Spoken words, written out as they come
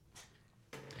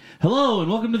Hello, and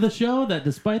welcome to the show that,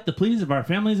 despite the pleas of our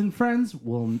families and friends,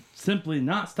 will simply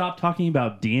not stop talking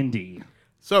about D&D.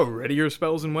 So, ready your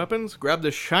spells and weapons, grab the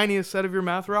shiniest set of your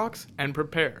math rocks, and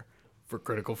prepare for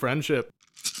critical friendship.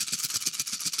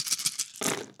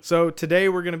 So, today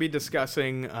we're going to be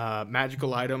discussing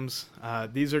magical items.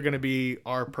 These are going to be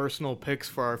our personal picks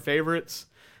for our favorites.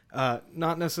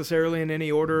 Not necessarily in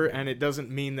any order, and it doesn't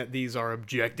mean that these are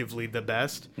objectively the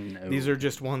best. No. These are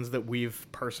just ones that we've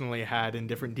personally had in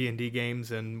different D&D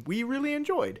games, and we really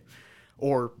enjoyed.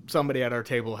 Or somebody at our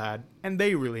table had, and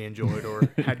they really enjoyed or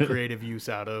had creative use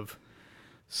out of.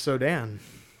 So, Dan,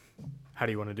 how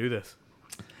do you want to do this?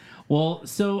 Well,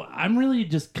 so I'm really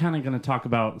just kind of going to talk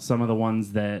about some of the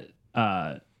ones that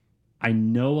I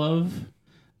know of.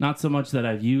 Not so much that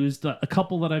I've used, a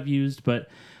couple that I've used, but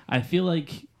I feel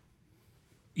like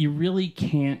you really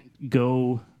can't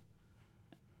go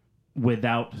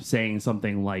without saying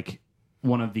something like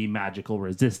one of the magical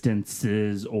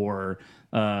resistances or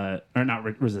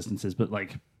not resistances, but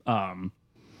like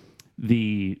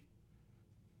the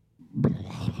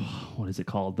what is it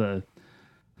called?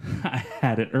 I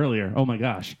had it earlier. Oh my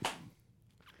gosh,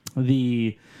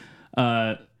 the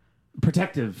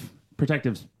protective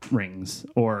rings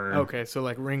or Okay, so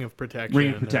like Ring of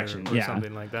Protection. Or yeah,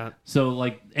 something like that. So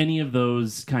like any of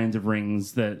those kinds of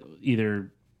rings that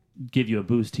either give you a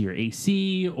boost to your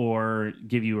AC or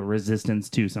give you a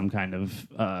resistance to some kind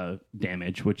of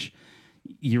damage, which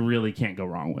you really can't go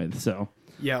wrong with. So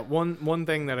Yeah, one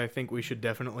thing that I think we should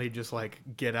definitely just like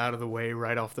get out of the way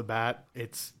right off the bat.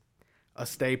 It's a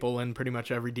staple in pretty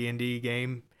much every D&D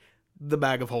game. The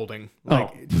bag of holding.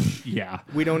 Yeah.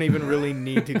 We don't even really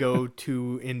need to go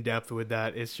too in depth with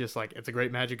that. It's just like it's a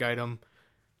great magic item.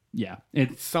 Yeah,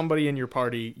 it's Somebody in your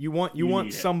party. You want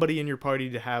need somebody in your party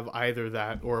to have either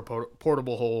that or a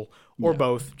portable hole or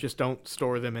both. Just don't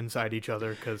store them inside each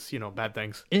other because bad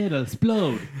things. It'll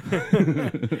explode.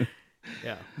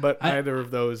 Yeah, but either of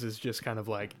those is just kind of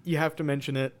like you have to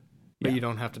mention it, but you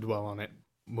don't have to dwell on it.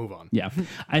 Move on. Yeah,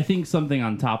 I think something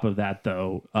on top of that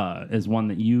though is one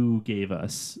that you gave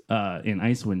us in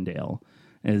Icewind Dale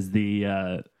is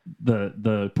the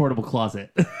portable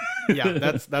closet. Yeah,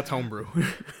 that's homebrew.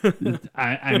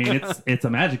 I mean it's a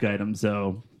magic item,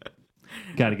 so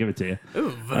gotta give it to you. Ooh,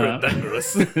 very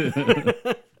dangerous.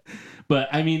 But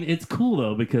I mean it's cool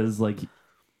though because like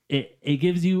it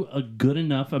gives you a good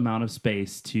enough amount of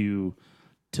space to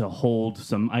hold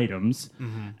some items,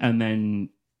 and then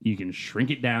you can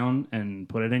shrink it down and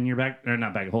put it in your bag, or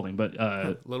not bag of holding, but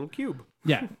little cube.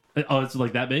 Yeah. Oh, it's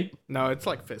like that big? No, it's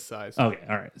like fist size. Okay,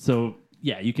 all right. So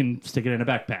yeah, you can stick it in a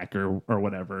backpack or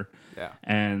whatever. Yeah.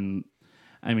 And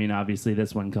I mean, obviously,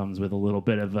 this one comes with a little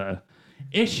bit of a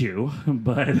issue,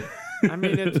 but I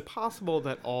mean, it's possible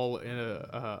that all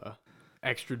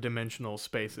extra dimensional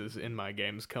spaces in my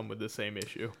games come with the same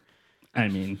issue. I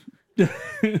mean,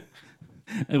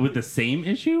 with the same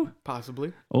issue?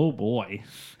 Possibly. Oh boy,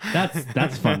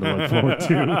 that's fun to look forward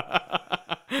to.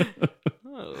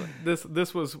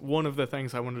 This was one of the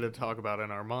things I wanted to talk about in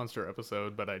our monster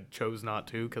episode, but I chose not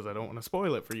to because I don't want to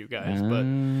spoil it for you guys. But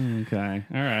okay,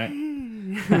 all right,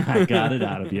 I got it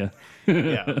out of you.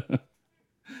 Yeah.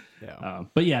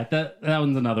 But yeah, that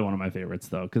one's another one of my favorites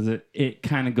though, because it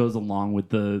kind of goes along with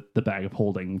the bag of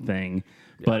holding thing,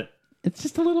 but it's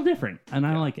just a little different, and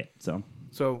I like it. So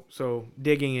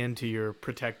digging into your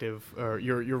protective or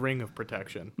your ring of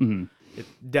protection, it's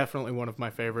definitely one of my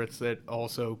favorites. That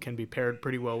also can be paired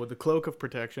pretty well with the cloak of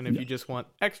protection if you just want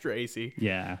extra AC.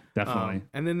 Yeah, definitely.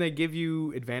 And then they give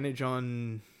you advantage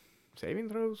on saving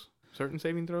throws, certain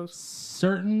saving throws.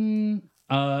 Certain,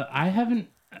 I haven't.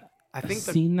 I think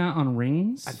seen that on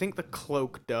rings. I think the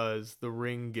cloak does. The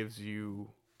ring gives you.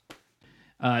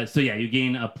 So yeah, you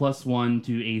gain a +1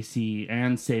 to AC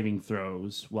and saving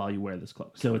throws while you wear this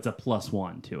cloak. So it's a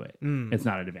 +1 to it. It's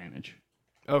not an advantage.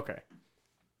 Okay.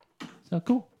 So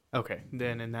cool. Okay,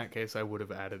 then in that case, I would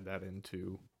have added that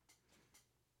into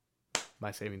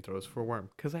my saving throws for Worm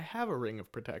because I have a ring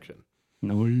of protection.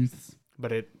 Nice.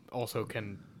 But it also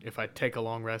can, if I take a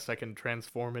long rest, I can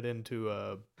transform it into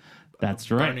a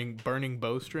burning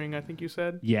bowstring, I think you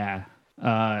said. Yeah.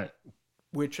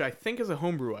 Which I think is a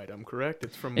homebrew item, correct?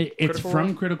 It's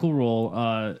from Critical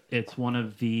Role. It's one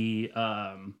of the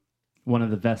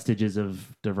vestiges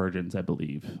of Divergence, I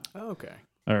believe. Oh, okay.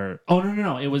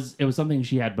 No. It was something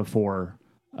she had before.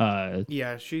 Before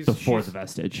the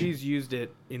vestige. She's used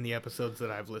it in the episodes that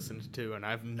I've listened to, and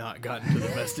I've not gotten to the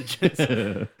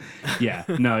vestiges. Yeah,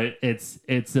 no, it's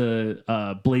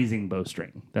a blazing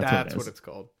bowstring. That's what it's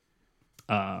called.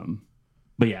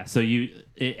 But yeah, so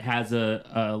it has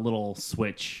a little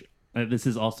switch. This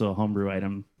is also a homebrew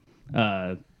item.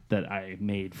 that I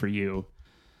made for you,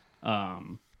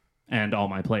 and all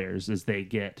my players, is they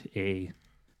got a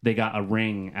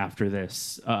ring after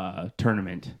this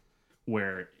tournament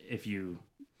where if you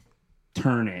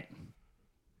turn it,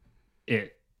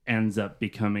 it ends up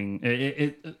becoming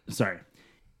it's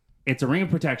a ring of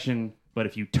protection, but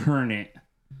if you turn it,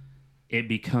 it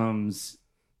becomes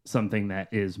something that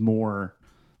is more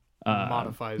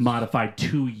modified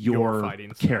to your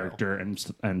character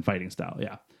and fighting style.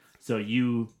 Yeah. So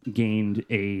you gained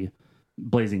a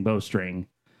blazing bowstring,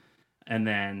 and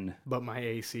then... But my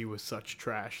AC was such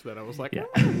trash that I was like, Yeah.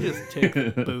 just take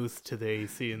the boost to the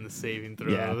AC and the saving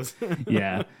throws.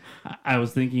 Yeah. I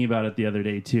was thinking about it the other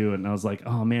day too, and I was like,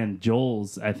 oh man,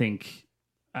 Joel's, I think...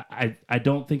 I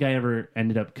don't think I ever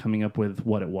ended up coming up with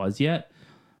what it was yet.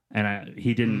 And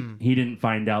he didn't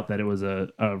find out that it was a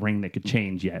ring that could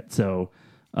change yet. So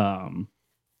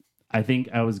I think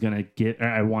I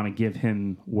want to give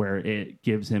him where it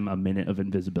gives him a minute of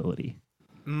invisibility.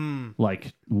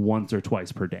 Like once or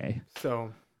twice per day.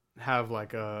 So have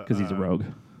like a... Because he's a rogue.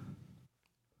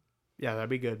 Yeah, that'd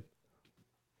be good.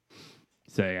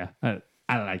 So yeah,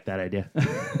 I like that idea.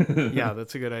 Yeah,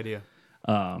 that's a good idea.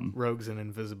 Rogues and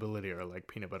invisibility are like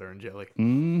peanut butter and jelly.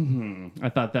 I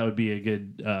thought that would be a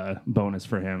good bonus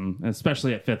for him,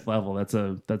 especially at 5th level. That's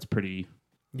pretty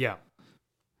good.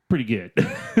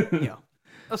 Yeah,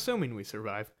 assuming we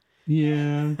survive.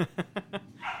 Yeah,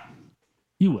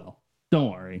 you will.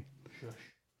 Don't worry.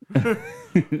 Yeah.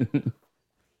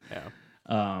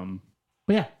 But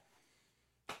yeah.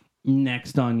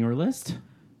 Next on your list.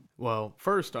 Well,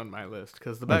 first on my list,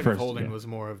 because the bag of holding was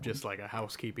more of just like a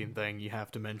housekeeping thing. You have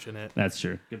to mention it. That's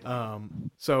true.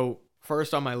 So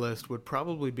first on my list would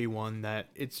probably be one that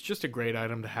it's just a great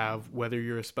item to have, whether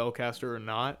you're a spellcaster or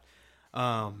not.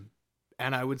 And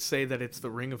I would say that it's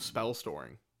the Ring of Spell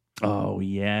Storing. Oh,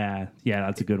 yeah. Yeah,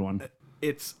 that's a good one.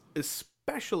 It's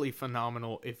especially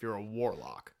phenomenal if you're a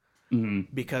warlock.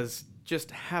 Because just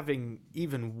having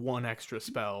even one extra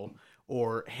spell,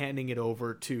 or handing it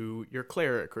over to your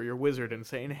cleric or your wizard and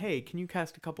saying, hey, can you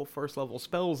cast a couple first level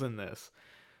spells in this,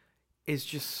 is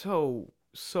just so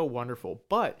wonderful.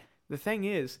 But the thing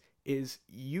is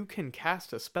you can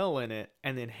cast a spell in it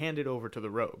and then hand it over to the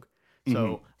rogue.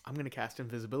 So I'm going to cast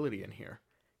invisibility in here,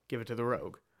 give it to the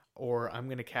rogue. Or I'm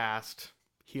going to cast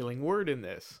healing word in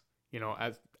this,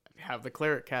 as have the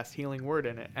cleric cast healing word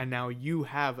in it, and now you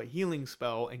have a healing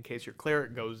spell in case your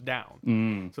cleric goes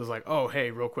down. So it's like, oh, hey,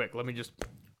 real quick, let me just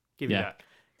give you that.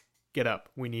 Get up.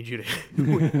 We need you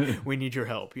to we need your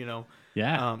help,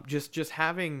 Yeah. Just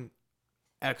having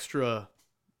extra,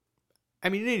 I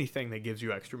mean, anything that gives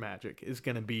you extra magic is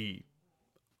going to be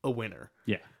a winner.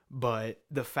 Yeah. But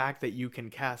the fact that you can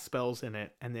cast spells in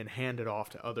it and then hand it off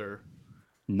to other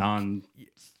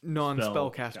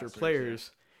non-spellcaster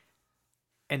players,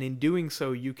 and in doing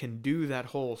so, you can do that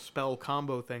whole spell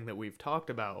combo thing that we've talked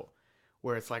about,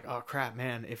 where it's like, oh crap,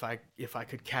 man, if I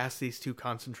could cast these two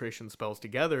concentration spells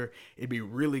together, it'd be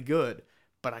really good,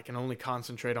 but I can only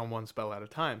concentrate on one spell at a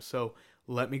time. So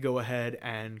let me go ahead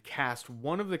and cast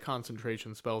one of the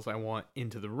concentration spells I want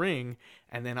into the ring,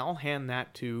 and then I'll hand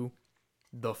that to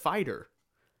the fighter.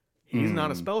 He's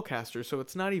not a spellcaster, so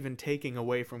it's not even taking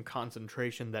away from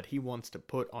concentration that he wants to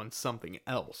put on something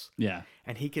else. Yeah.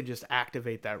 And he can just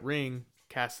activate that ring,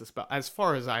 cast the spell, as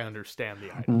far as I understand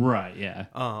the item. Right, yeah.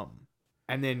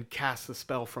 And then cast the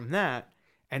spell from that,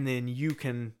 and then you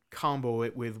can combo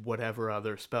it with whatever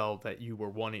other spell that you were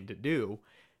wanting to do.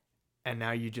 And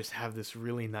now you just have this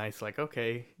really nice, like,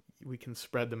 okay, we can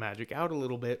spread the magic out a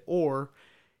little bit, or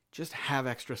just have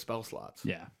extra spell slots.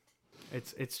 Yeah.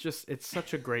 It's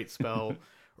such a great spell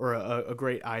or a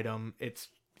great item. It's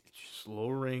just a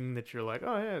little ring that you're like,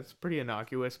 oh yeah, it's pretty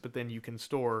innocuous, but then you can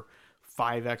store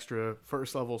 5 extra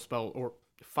first level spell or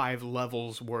 5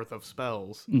 levels worth of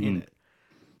spells in it.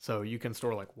 So you can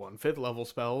store like 1 5th level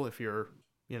spell if you're,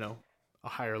 a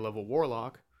higher level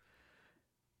warlock,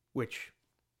 which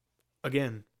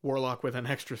again, warlock with an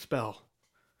extra spell.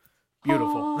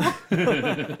 Beautiful.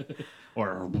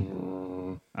 Or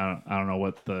I don't know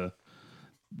what the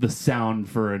sound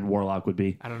for a warlock would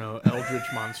be. I don't know, eldritch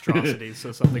monstrosity,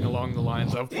 so something along the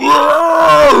lines of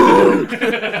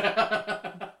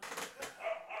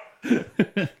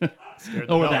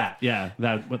or that. Yeah,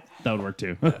 that would work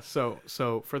too. Yeah,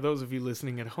 so for those of you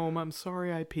listening at home, I'm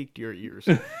sorry I piqued your ears.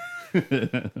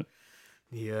 The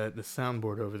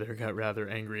soundboard over there got rather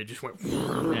angry. It just went.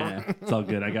 Yeah, it's all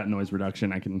good. I got noise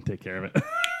reduction. I can take care of it.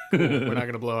 We're not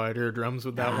gonna blow out eardrums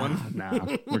with that one.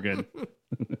 Nah, we're good.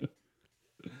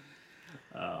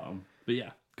 But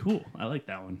yeah, cool. I like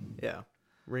that one. Yeah,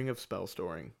 Ring of Spell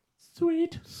Storing.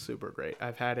 Sweet. Super great.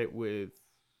 I've had it with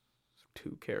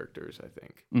 2 characters, I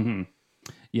think. Mm-hmm.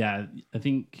 Yeah, I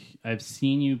think I've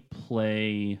seen you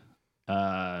play.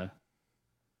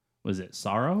 Was it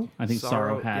Sorrow? I think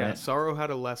Sorrow had it. Sorrow had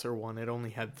a lesser one. It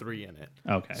only had 3 in it.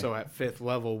 Okay. So at 5th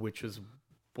level, which is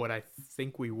what I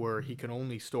think we were, he can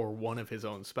only store 1 of his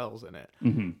own spells in it.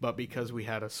 Mm-hmm. But because we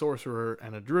had a sorcerer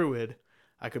and a druid,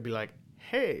 I could be like,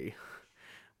 hey,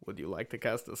 would you like to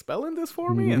cast a spell in this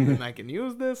for me? And then I can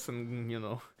use this and,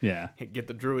 get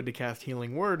the druid to cast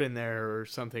Healing Word in there or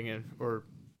something, or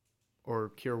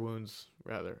Cure Wounds,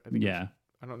 rather. I think I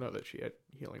don't know that she had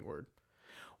Healing Word.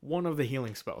 One of the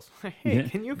healing spells. Hey,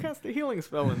 can you cast a healing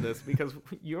spell in this? Because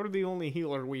you're the only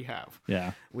healer we have.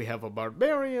 Yeah. We have a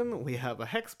barbarian, we have a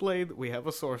hexblade, we have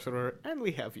a sorcerer, and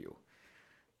we have you.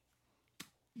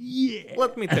 Yeah.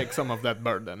 Let me take some of that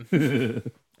burden.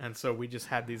 And so we just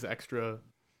had these extra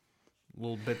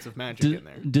little bits of magic in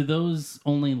there. Do those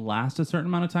only last a certain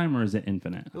amount of time, or is it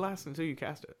infinite? It lasts until you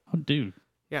cast it. Oh, dude.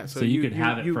 Yeah, so you could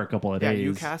have it for a couple of days. Yeah,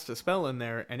 you cast a spell in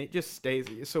there, and it just stays.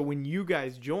 So when you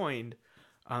guys joined,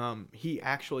 he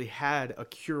actually had a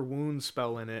Cure Wounds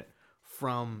spell in it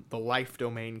from the Life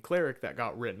Domain Cleric that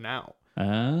got written out.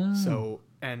 Oh. So,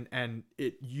 and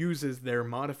it uses their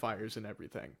modifiers and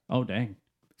everything. Oh, dang.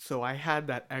 So I had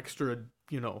that extra,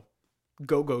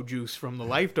 go-go juice from the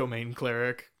Life Domain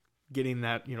Cleric, getting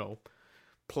that,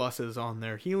 pluses on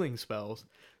their healing spells.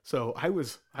 So I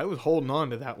was holding on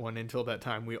to that one until that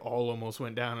time we all almost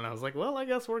went down, and I was like, well, I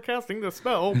guess we're casting the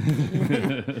spell.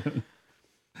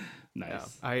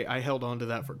 Nice. Yeah, I held on to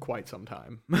that for quite some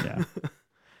time. Yeah.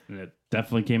 And it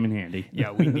definitely came in handy.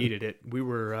 Yeah, we needed it. We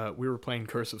were playing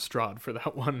Curse of Strahd for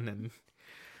that one,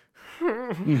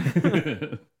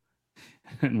 and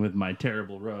and with my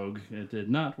terrible rogue, it did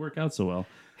not work out so well.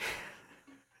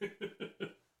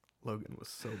 Logan was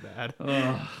so bad.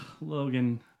 Oh,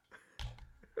 Logan.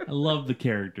 I love the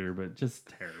character, but just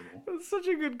terrible. It's such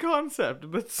a good concept,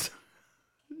 but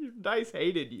your dice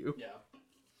hated you. Yeah.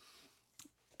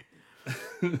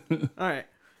 All right,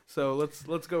 so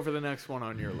let's go for the next one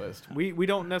on your list. We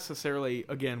don't necessarily,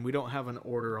 again, we don't have an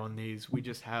order on these. We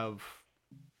just have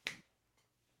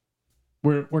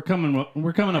we're coming up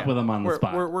with them on the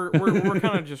spot. We're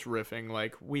kind of just riffing.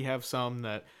 Like, we have some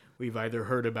that we've either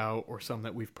heard about or some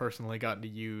that we've personally gotten to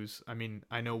use. I mean,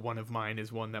 I know one of mine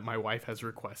is one that my wife has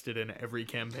requested in every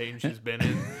campaign she's been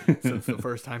in since the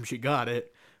first time she got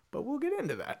it. But we'll get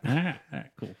into that. All right,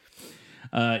 cool.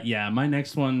 Yeah, my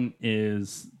next one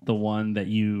is the one that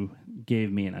you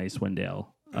gave me in Icewind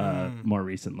Dale more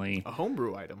recently. A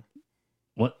homebrew item.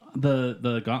 What?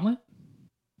 The gauntlet?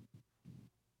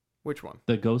 Which one?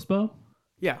 The ghost bow?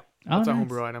 Yeah, that's a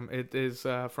homebrew item. It is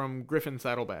from Griffin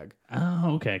Saddlebag.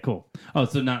 Oh, okay, cool. Oh,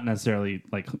 so not necessarily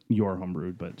like your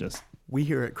homebrewed, but just... We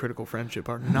here at Critical Friendship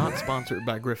are not sponsored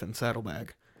by Griffin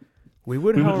Saddlebag. We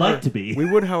would like to be. We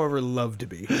would, however, love to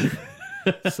be.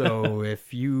 So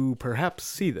if you perhaps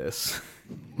see this,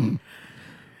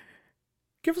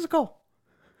 give us a call.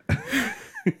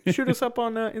 Shoot us up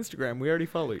on Instagram. We already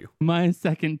follow you. My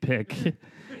second pick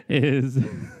is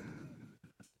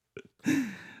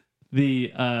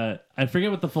the I forget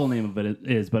what the full name of it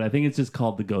is, but I think it's just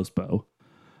called the Ghost Bow.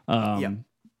 Yeah.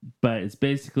 But it's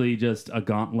basically just a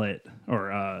gauntlet or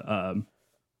a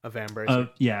van bracer.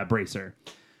 A bracer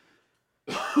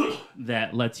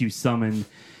that lets you summon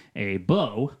a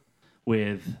bow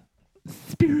with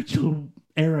spiritual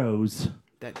arrows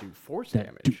that do force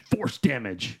damage.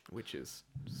 Which is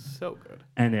so good.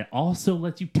 And it also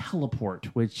lets you teleport,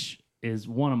 which is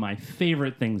one of my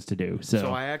favorite things to do.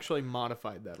 So I actually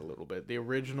modified that a little bit. The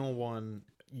original one,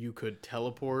 you could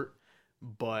teleport,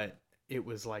 but it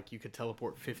was like you could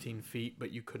teleport 15 feet,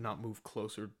 but you could not move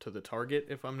closer to the target,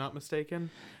 if I'm not mistaken.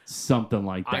 Something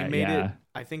like that,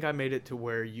 I think I made it to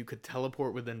where you could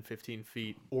teleport within 15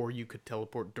 feet, or you could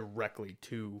teleport directly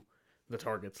to the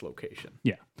target's location.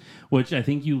 Yeah, which I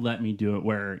think you let me do it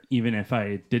where even if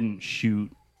I didn't shoot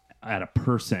at a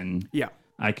person,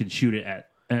 I could shoot it at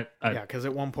because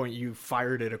at one point you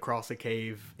fired it across a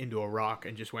cave into a rock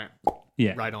and just went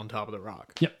right on top of the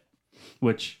rock. Yep,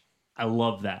 which... I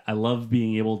love that. I love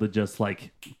being able to just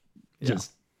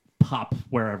pop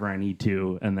wherever I need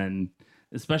to. And then,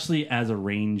 especially as a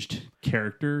ranged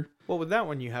character. Well, with that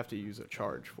one, you have to use a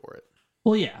charge for it.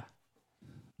 Well, yeah.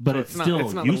 But so it's still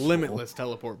It's not useful. A limitless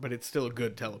teleport, but it's still a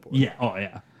good teleport. Yeah. Oh,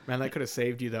 yeah. Man, that could have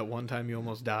saved you that one time you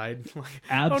almost died.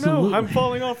 Absolutely. Oh, no, I'm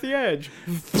falling off the edge.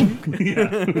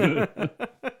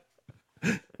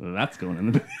 That's going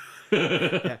in the...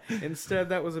 Instead,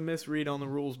 that was a misread on the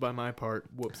rules by my part.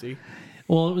 Whoopsie.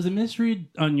 Well, it was a misread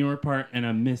on your part and a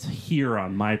mishear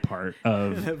on my part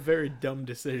of... A very dumb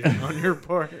decision on your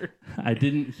part. I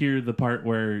didn't hear the part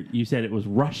where you said it was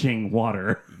rushing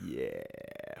water. Yeah,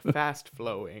 fast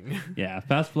flowing. Yeah,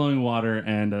 fast-flowing water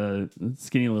and a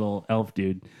skinny little elf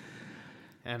dude.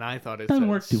 And I thought it Doesn't said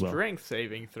work too well. strength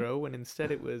saving throw, when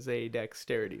instead it was a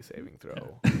dexterity saving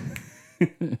throw.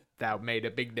 That made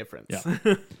a big difference.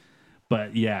 Yeah.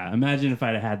 But yeah, imagine if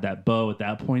I'd have had that bow at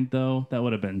that point, though. That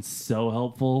would have been so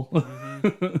helpful.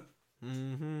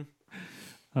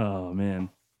 Oh, man.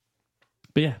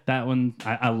 But yeah, that one,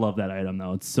 I love that item,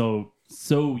 though. It's so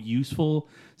useful,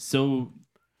 so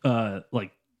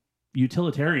like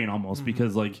utilitarian almost,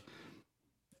 because like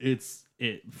it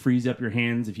frees up your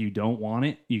hands. If you don't want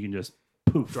it, you can just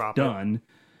poof, Drop done. it,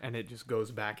 and it just goes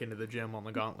back into the gem on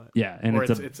the gauntlet. Yeah, and or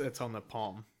it's on the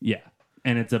palm. Yeah.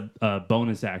 And it's a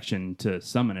bonus action to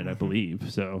summon it, I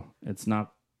believe. So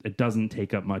it doesn't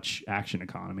take up much action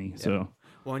economy. Yeah. So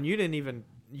well, and you didn't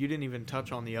even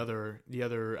touch on the other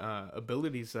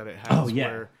abilities that it has. Oh, yeah.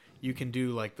 Where you can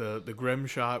do like the Grim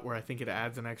Shot, where I think it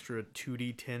adds an extra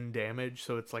 2d10 damage,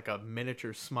 so it's like a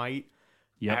miniature smite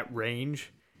at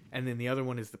range. And then the other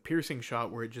one is the Piercing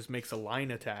Shot, where it just makes a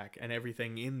line attack, and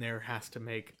everything in there has to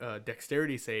make a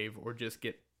dexterity save or just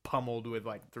get pummeled with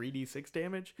like 3d6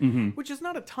 damage, which is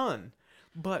not a ton,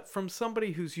 but from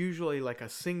somebody who's usually like a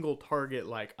single target,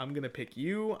 like I'm gonna pick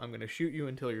you, I'm gonna shoot you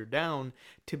until you're down,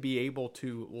 to be able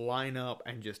to line up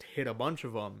and just hit a bunch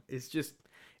of them is just,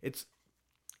 it's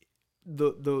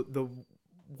the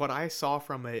what I saw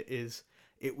from it is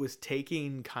it was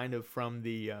taking kind of from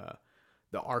the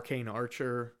Arcane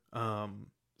Archer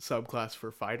subclass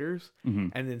for fighters,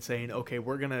 and then saying, okay,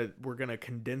 we're gonna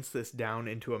condense this down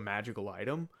into a magical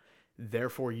item,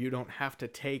 therefore you don't have to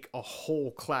take a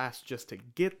whole class just to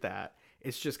get that.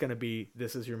 It's just gonna be,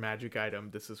 this is your magic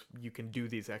item, you can do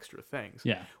these extra things,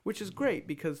 which is great,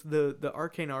 because the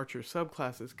Arcane Archer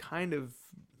subclass is kind of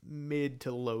mid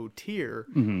to low tier,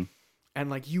 and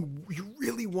like you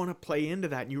really want to play into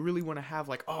that, and you really want to have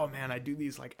like, oh man, I do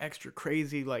these like extra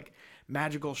crazy like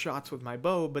magical shots with my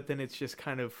bow, but then it's just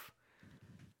kind of,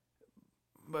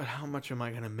 but how much am I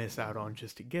going to miss out on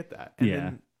just to get that? And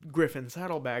then Griffin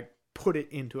Saddlebag put it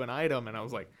into an item, and I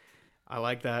was like, I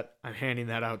like that. I'm handing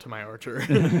that out to my archer.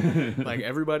 Like,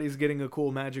 everybody's getting a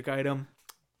cool magic item.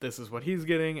 This is what he's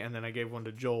getting. And then I gave one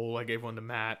to Joel. I gave one to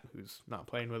Matt, who's not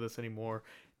playing with us anymore.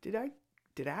 Did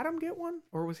Adam get one,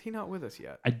 or was he not with us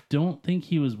yet? I don't think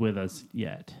he was with us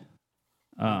yet.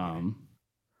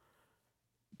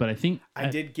 But I think I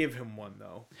did give him one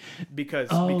though,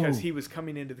 because he was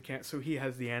coming into the camp, so he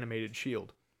has the animated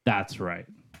shield. That's right.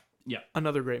 Yeah,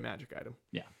 another great magic item.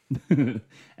 Yeah.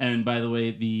 And by the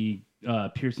way, the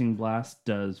piercing blast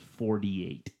does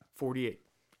 48. 48,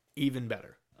 even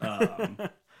better. And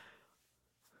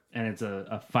it's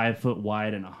a 5 foot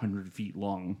wide and 100 feet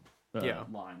long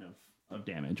line of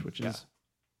damage, which is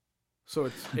so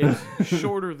it's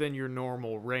shorter than your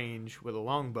normal range with a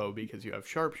longbow because you have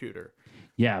sharpshooter.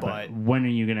 Yeah, but when are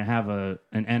you going to have an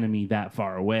enemy that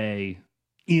far away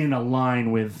in a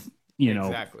line with,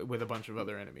 exactly, with a bunch of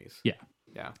other enemies? Yeah.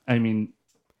 Yeah. I mean,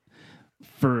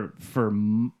 for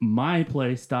my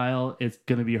play style, it's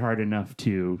going to be hard enough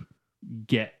to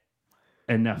get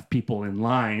enough people in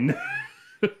line.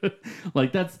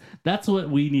 Like that's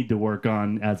what we need to work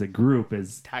on as a group,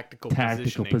 is tactical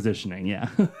positioning. Yeah.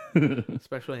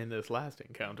 Especially in this last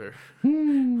encounter.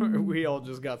 We all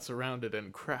just got surrounded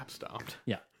and crap stomped.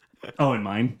 Yeah. Oh, and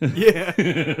mine. Yeah.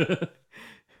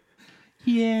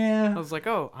 Yeah. I was like,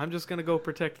 oh, I'm just gonna go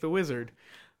protect the wizard.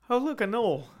 Oh, look, a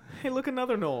gnoll. Hey, look,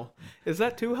 another gnoll. Is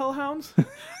that 2 hellhounds?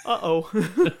 Uh-oh.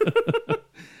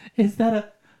 Is that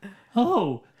a...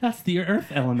 Oh, that's the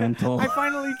earth elemental. I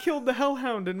finally killed the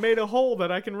hellhound and made a hole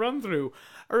that I can run through.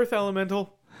 Earth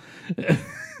elemental.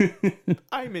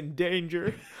 I'm in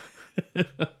danger.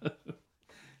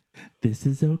 This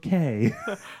is okay.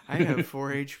 I have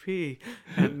 4 HP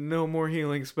and no more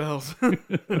healing spells.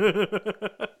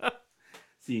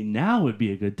 See, now would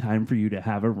be a good time for you to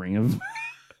have a ring of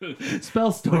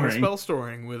spell storing. Spell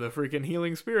storing with a freaking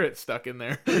healing spirit stuck in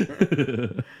there.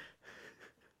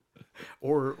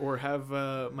 Or have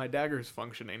my daggers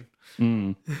functioning.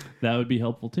 That would be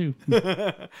helpful too.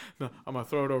 No, I'm going to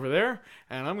throw it over there,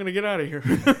 and I'm going to get out of here.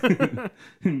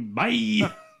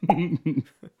 Bye!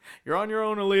 You're on your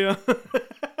own, Aaliyah.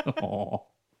 Aw.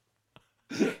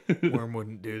 Worm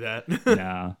wouldn't do that.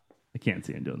 Nah, I can't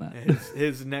see him doing that.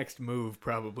 His next move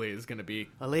probably is going to be,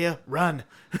 Aaliyah, run!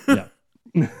 Yeah.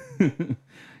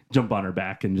 Jump on her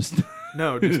back and just...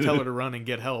 No, just tell her to run and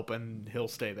get help, and he'll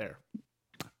stay there.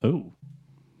 Oh.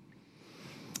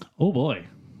 Oh, boy.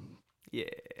 Yeah.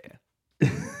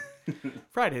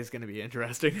 Friday's going to be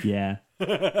interesting. Yeah.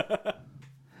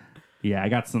 Yeah, I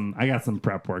got some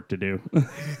prep work to do.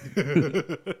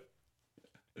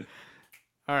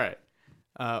 All right.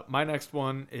 My next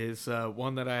one is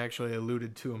one that I actually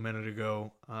alluded to a minute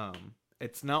ago.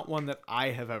 It's not one that I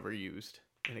have ever used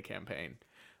in a campaign,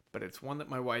 but it's one that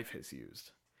my wife has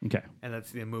used. Okay. And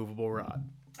that's the immovable rod.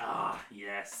 Ah,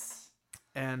 yes.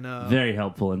 And very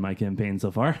helpful in my campaign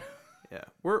so far. Yeah,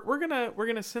 we're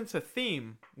gonna sense a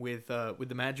theme with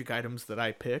the magic items that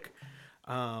I pick.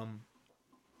 I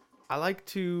like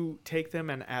to take them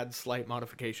and add slight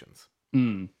modifications.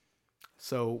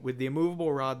 So with the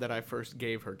immovable rod that I first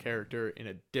gave her character in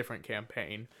a different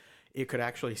campaign, it could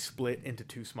actually split into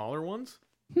two smaller ones.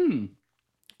 And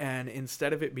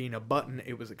instead of it being a button,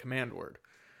 it was a command word.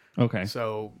 Okay.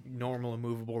 So normal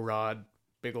immovable rod,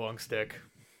 big long stick,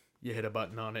 you hit a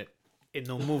button on it, it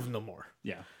no move no more.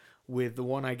 Yeah. With the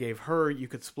one I gave her, you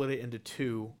could split it into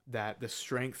two, that the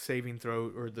strength saving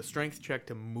throw or the strength check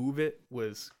to move it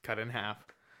was cut in half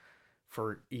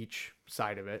for each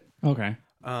side of it. Okay.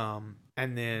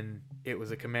 And then it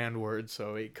was a command word,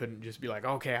 so it couldn't just be like,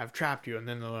 okay, I've trapped you, and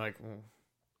then they're like,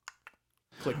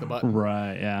 click the button.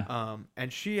 Right, yeah.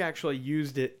 And she actually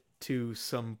used it to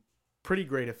some pretty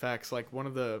great effects. Like one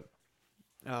of the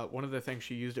things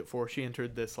she used it for, she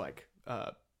entered this like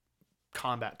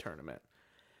combat tournament.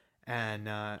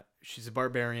 And she's a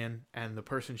barbarian, and the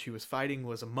person she was fighting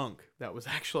was a monk that was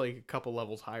actually a couple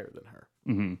levels higher than her.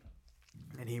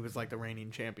 And he was like the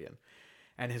reigning champion.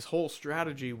 And his whole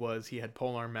strategy was he had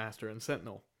Polearm Master and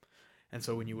Sentinel. And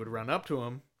so when you would run up to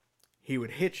him, he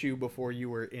would hit you before you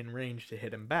were in range to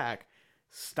hit him back,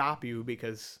 stop you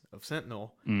because of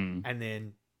Sentinel, and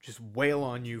then just wail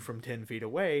on you from 10 feet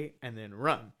away and then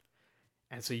run.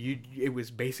 And so it was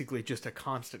basically just a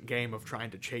constant game of trying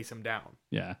to chase him down.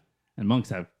 Yeah. And monks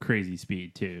have crazy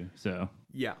speed too, so.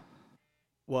 Yeah.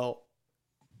 Well,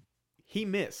 he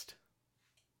missed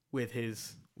with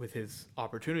his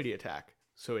opportunity attack,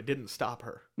 so it didn't stop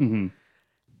her. And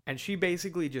she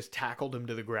basically just tackled him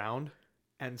to the ground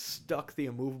and stuck the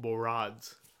immovable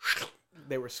rods.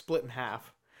 They were split in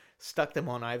half, stuck them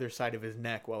on either side of his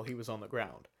neck while he was on the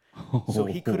ground. So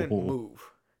he couldn't move.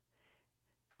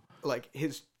 Like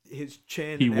his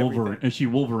chin She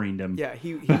Wolverined him. Yeah,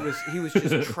 he was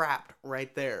just trapped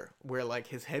right there where like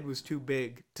his head was too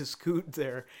big to scoot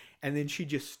there, and then she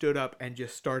just stood up and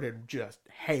just started just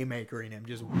haymakering him,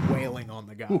 just wailing on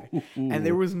the guy. And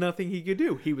there was nothing he could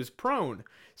do. He was prone.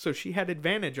 So she had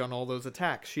advantage on all those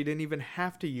attacks. She didn't even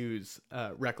have to use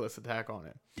reckless attack on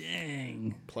it.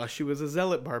 Dang. Plus she was a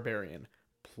zealot barbarian.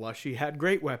 Plus she had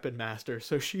great weapon master.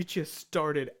 So she just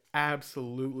started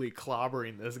absolutely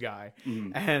clobbering this guy.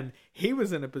 And he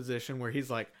was in a position where he's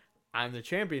like, I'm the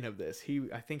champion of this.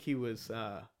 I think he was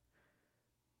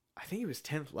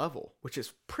 10th level, which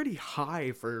is pretty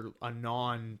high for a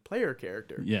non-player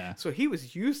character. Yeah. So he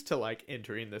was used to like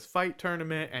entering this fight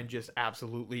tournament and just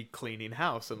absolutely cleaning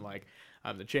house and like,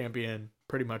 I'm the champion.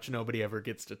 Pretty much nobody ever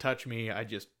gets to touch me. I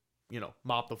just,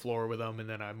 mop the floor with them and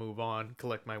then I move on,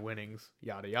 collect my winnings,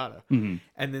 yada yada. And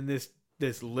then this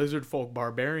lizard folk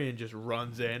barbarian just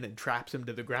runs in and traps him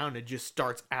to the ground and just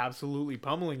starts absolutely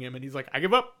pummeling him. And he's like, I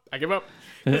give up.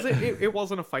 Because it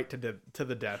wasn't a fight to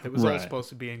the death. It was all supposed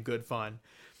to be in good fun.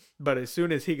 But as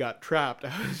soon as he got trapped,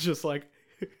 I was just like,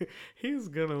 he's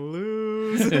going to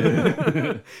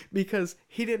lose. Because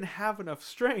he didn't have enough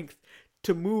strength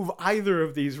to move either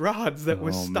of these rods that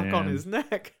was stuck on his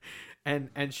neck.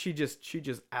 And she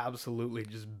just absolutely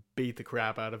just beat the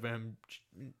crap out of him.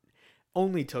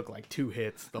 Only took like 2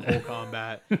 hits the whole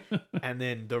combat, and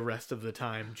then the rest of the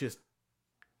time just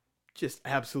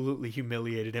absolutely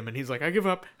humiliated him. And he's like, I give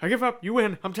up, you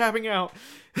win, I'm tapping out.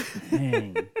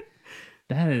 Dang.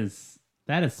 That is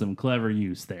some clever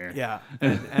use there. Yeah.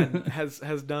 And has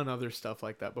done other stuff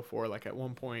like that before. Like at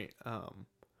one point,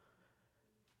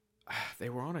 they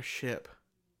were on a ship,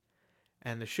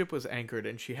 and the ship was anchored,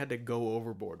 and she had to go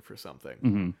overboard for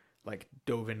something. Like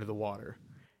dove into the water,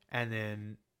 and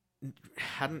then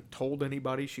hadn't told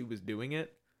anybody she was doing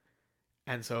it.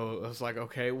 And so I was like,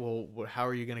 okay, well, how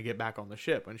are you going to get back on the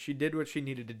ship? And she did what she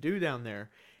needed to do down there.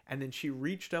 And then she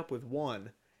reached up with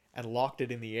one and locked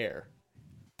it in the air,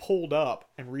 pulled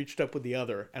up and reached up with the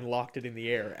other and locked it in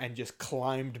the air and just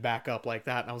climbed back up like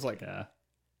that. And I was like,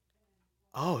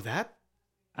 oh, that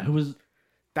was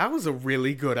a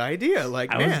really good idea.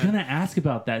 Like, I was going to ask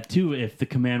about that too, if the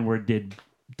command word did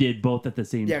both at the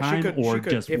same time, or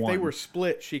just if one. If they were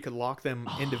split, she could lock them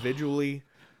individually.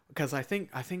 Because I think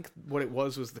what it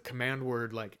was the command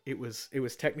word, like it was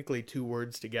technically 2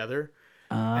 words together.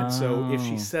 And so if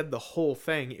she said the whole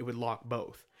thing, it would lock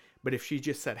both. But if she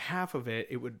just said half of it,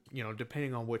 it would,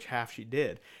 depending on which half she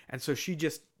did. And so she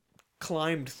just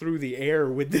climbed through the air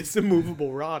with this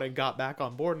immovable rod and got back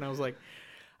on board. And I was like,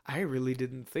 I really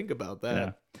didn't think about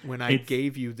that when I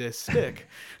gave you this stick.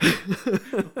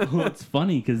 Well, it's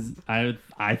funny because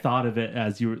I thought of it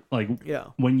as you were like,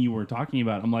 when you were talking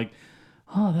about it, I'm like,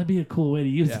 oh, that'd be a cool way to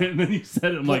use it. And then you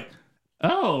said it, I'm like,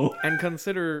 oh. And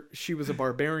consider she was a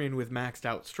barbarian with maxed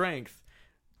out strength.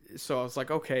 So I was like,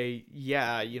 okay,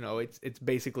 yeah, it's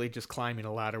basically just climbing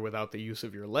a ladder without the use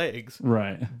of your legs.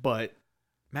 Right. But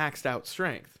maxed out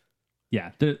strength.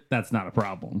 Yeah, that's not a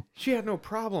problem. She had no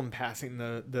problem passing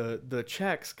the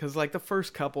checks because, like, the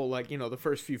first couple, like, the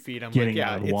first few feet, I'm getting like,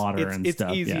 yeah, out of water it's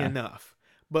stuff, easy enough.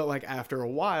 But, like, after a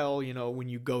while, when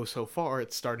you go so far,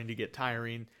 it's starting to get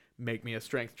tiring. Make me a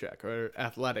strength check or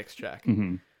athletics check.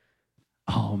 Mm-hmm.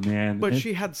 Oh, man. But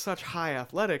she had such high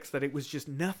athletics that it was just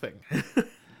nothing.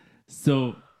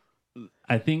 So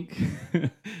I think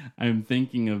I'm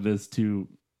thinking of this too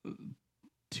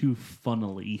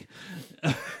funnily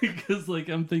because like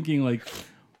I'm thinking like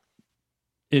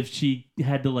if she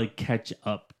had to like catch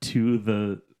up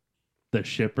to the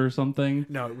ship or something.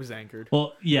 No, it was anchored.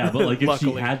 Well, yeah, but like if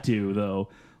she had to though,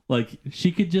 like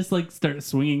she could just like start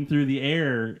swinging through the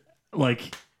air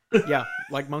like yeah,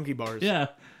 like monkey bars. Yeah.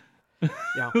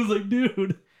 Yeah. I was like,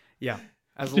 dude. Yeah.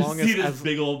 As just long see as this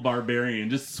big old barbarian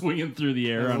just swinging through the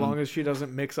air. As long as she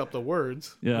doesn't mix up the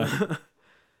words. Yeah.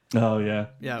 Oh yeah.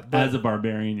 Yeah. But, as a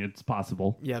barbarian, it's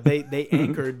possible. Yeah, they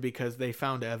anchored because they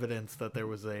found evidence that there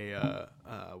was a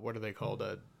what are they called?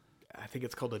 I think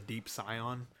it's called a deep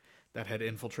scion that had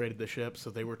infiltrated the ship.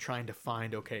 So they were trying to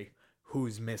find, okay,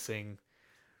 who's missing,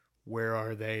 where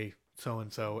are they, so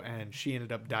and so, and she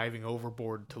ended up diving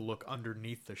overboard to look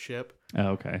underneath the ship.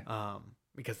 Oh, okay.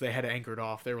 Because they had anchored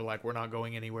off. They were like, we're not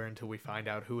going anywhere until we find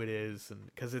out who it is, and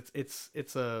because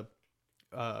it's a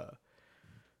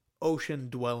ocean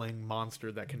dwelling monster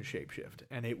that can shapeshift,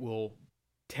 and it will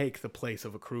take the place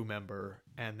of a crew member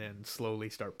and then slowly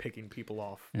start picking people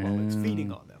off while it's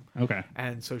feeding on them. Okay.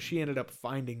 And so she ended up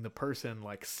finding the person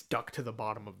like stuck to the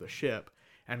bottom of the ship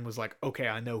and was like, okay,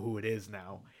 I know who it is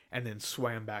now, and then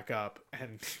swam back up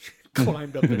and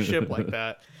climbed up the ship like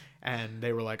that. And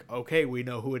they were like, okay, we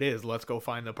know who it is. Let's go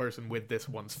find the person with this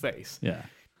one's face. Yeah.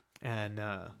 And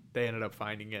they ended up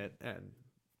finding it. And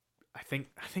I think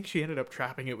she ended up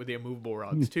trapping it with the immovable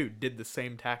rods too. Did the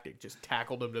same tactic. Just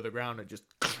tackled him to the ground and just...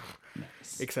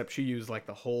 Nice. Except she used like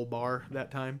the whole bar that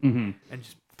time. Mm-hmm. And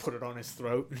just put it on his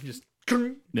throat and just...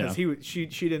 Because she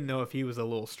didn't know if he was a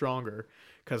little stronger.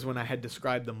 Because when I had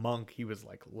described the monk, he was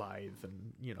like lithe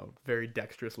and, very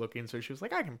dexterous looking. So she was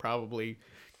like, I can probably...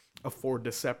 afford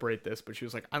to separate this, but she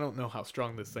was like, I don't know how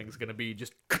strong this thing's gonna be.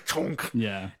 Just ka-chonk.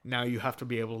 Yeah. Now you have to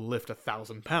be able to lift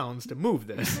 1,000 pounds to move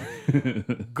this.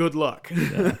 Good luck.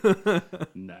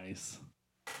 Nice.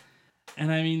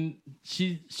 And I mean,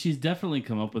 she's definitely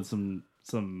come up with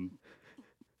some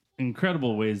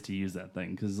incredible ways to use that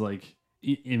thing. Because like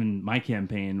in my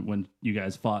campaign, when you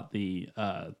guys fought the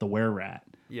were rat,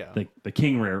 the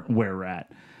king were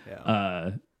rat,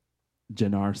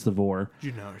 Janar Savor.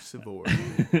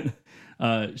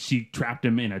 She trapped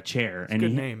him in a chair. It's a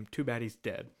good name. Too bad he's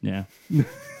dead. Yeah. He's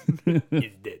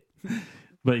dead.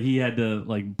 But he had to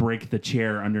like break the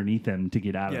chair underneath him to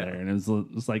get out of there. And it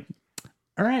was like,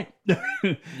 all right.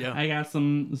 I got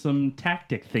some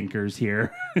tactic thinkers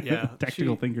here. Yeah.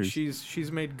 Tactical thinkers. She's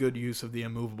made good use of the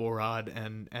immovable rod,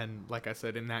 and like I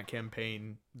said, in that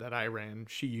campaign that I ran,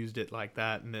 she used it like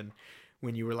that. And then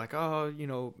when you were like, oh,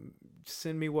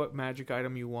 send me what magic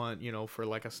item you want, for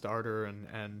like a starter,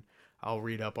 and I'll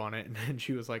read up on it. And then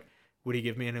she was like, would he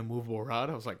give me an immovable rod?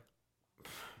 I was like,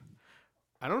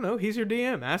 I don't know. He's your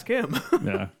DM. Ask him.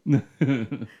 Yeah.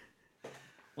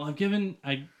 Well,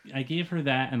 I gave her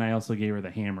that, and I also gave her the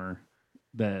hammer.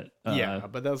 That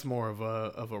but that's more of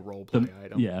a role play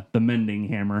item. Yeah, the mending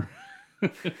hammer.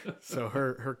 So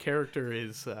her character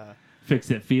is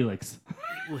Fix It Felix.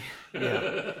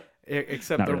 Yeah.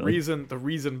 Except the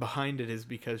reason behind it is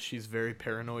because she's very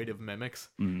paranoid of mimics.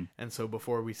 Mm. And so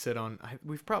before we sit on,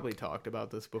 we've probably talked about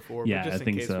this before, but just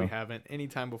in case we haven't,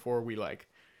 anytime before we like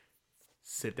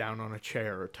sit down on a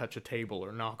chair or touch a table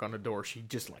or knock on a door, she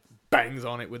just like bangs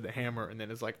on it with the hammer and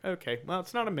then is like, okay, well,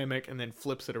 it's not a mimic, and then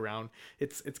flips it around.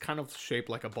 It's kind of shaped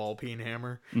like a ball peen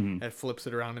hammer, and flips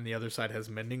it around, and the other side has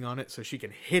mending on it, so she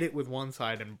can hit it with one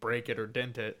side and break it or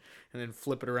dent it, and then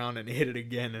flip it around and hit it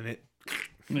again, and it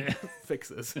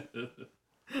fixes.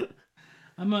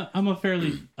 I'm a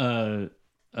fairly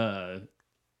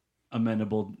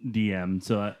amenable DM,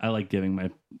 so I like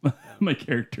giving my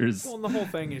characters. Well, and the whole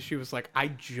thing is she was like, I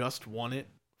just want it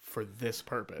for this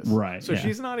purpose. Right. So yeah.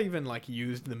 she's not even like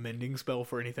used the mending spell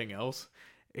for anything else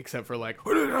except for like,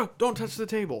 don't touch the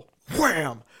table.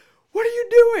 Wham! What are you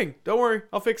doing? Don't worry,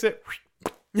 I'll fix it.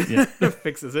 Yeah.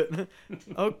 Fixes it.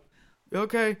 Oh,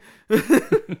 okay.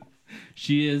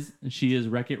 She is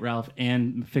Wreck-It Ralph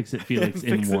and Fix-It Felix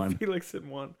in one. Felix in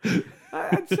one.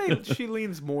 I'd say she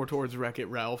leans more towards Wreck-It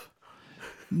Ralph.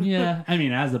 Yeah, I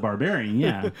mean, as a barbarian,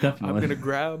 yeah, definitely. I'm gonna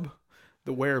grab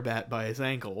the werebat by his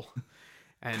ankle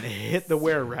and hit the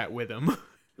were-rat with him.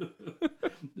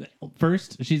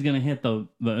 First, she's gonna hit the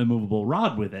immovable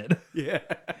rod with it. Yeah.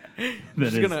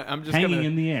 I'm just hanging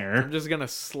in the air. I'm just gonna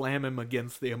slam him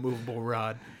against the immovable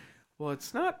rod. Well,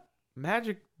 it's not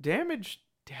magic damage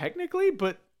technically,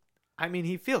 but I mean,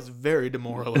 he feels very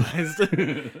demoralized.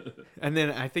 And then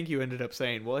I think you ended up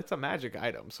saying, well, it's a magic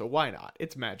item, so why not?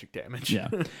 It's magic damage. Yeah.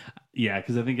 Yeah,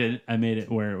 because I think I made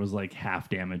it where it was like half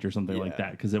damage or something like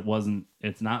that, because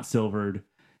it's not silvered.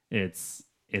 It's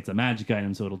a magic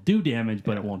item, so it'll do damage,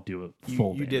 but it won't do it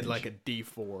full you damage. did like a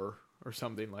D4 or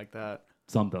something like that.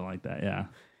 Something like that, yeah.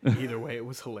 Either way, it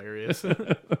was hilarious.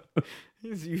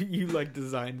 you like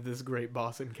designed this great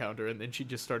boss encounter, and then she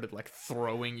just started like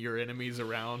throwing your enemies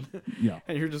around. Yeah.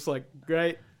 And you're just like,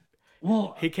 great.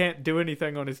 Well, he can't do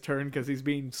anything on his turn because he's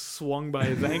being swung by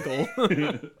his ankle.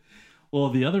 Well,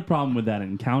 the other problem with that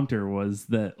encounter was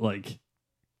that like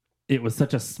it was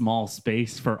such a small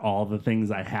space for all the things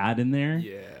I had in there.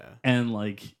 Yeah. And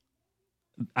like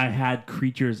I had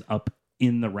creatures up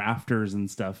in the rafters and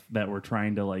stuff that were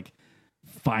trying to like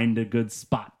find a good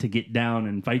spot to get down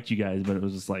and fight you guys, but it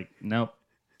was just like, nope.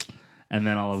 And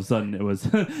then all of a sudden it was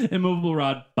immovable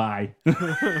rod, bye.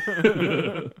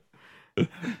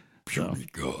 Purely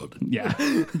God. Yeah,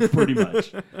 pretty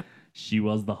much. She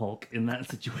was the Hulk in that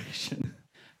situation.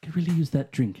 Could really use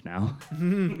that drink now.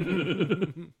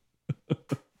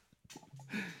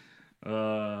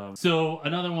 So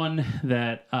another one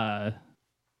that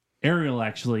Ariel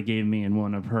actually gave me in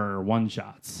one of her one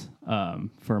shots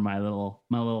for my little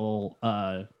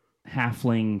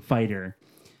halfling fighter.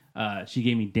 She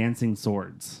gave me dancing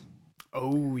swords.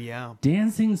 Oh yeah,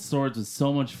 dancing swords was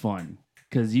so much fun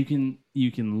because you can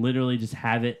literally just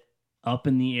have it up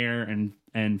in the air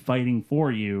and fighting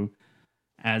for you,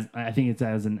 as I think it's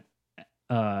as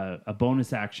a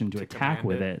bonus action to attack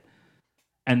with it,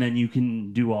 and then you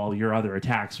can do all your other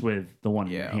attacks with the one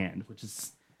in your hand, which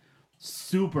is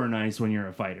super nice when you're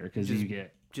a fighter because you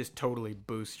get just totally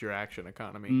boost your action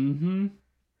economy. Mm-hmm.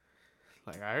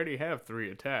 Like, I already have 3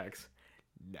 attacks.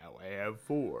 Now I have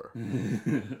 4.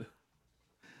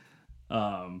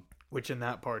 Which in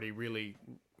that party really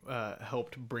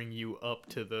helped bring you up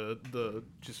to the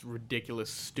just ridiculous,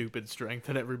 stupid strength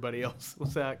that everybody else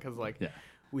was at. Because,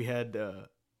 we had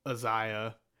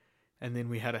Azaya, and then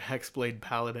we had a Hexblade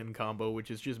Paladin combo,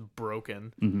 which is just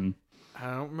broken. Mm-hmm.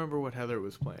 I don't remember what Heather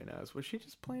was playing as. Was she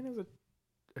just playing as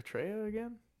Atreya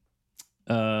again?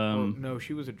 No,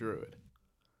 she was a druid.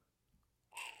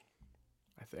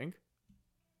 I think.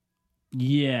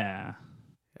 Yeah.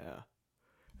 Yeah.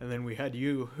 And then we had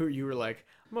you, who you were like,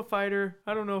 I'm a fighter.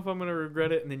 I don't know if I'm going to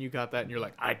regret it. And then you got that and you're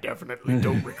like, I definitely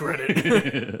don't regret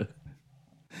it.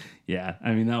 Yeah.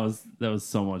 I mean, that was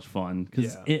so much fun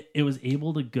because it was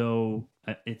able to go,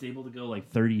 it's able to go like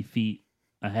 30 feet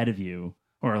ahead of you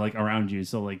or like around you.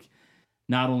 So like,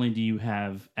 not only do you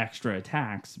have extra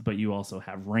attacks, but you also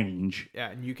have range. Yeah.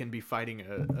 And you can be fighting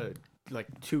like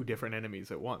 2 different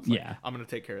enemies at once. Like, I'm going to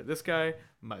take care of this guy.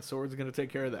 My sword's going to take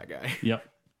care of that guy. Yep.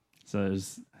 So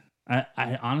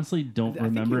I honestly don't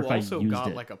remember if I used it. You also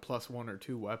got like a +1 or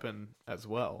 2 weapon as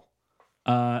well.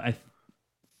 I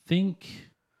think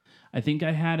I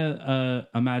had a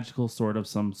magical sword of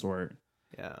some sort.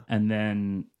 Yeah. And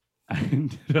then I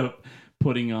ended up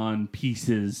putting on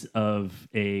pieces of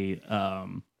a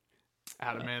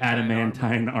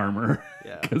adamantine armor.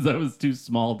 Yeah. Because I was too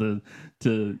small to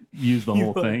use the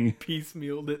whole thing.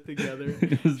 Piecemealed it together.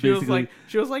 She was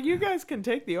like, you guys can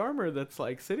take the armor that's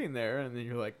like sitting there, and then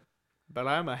you're like, but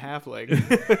I'm a halfling.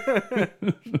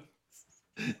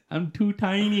 I'm too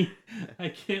tiny. I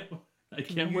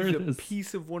can't wear this. A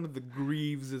piece of one of the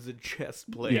greaves as a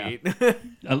chest plate. Yeah.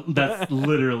 That's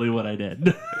literally what I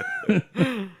did.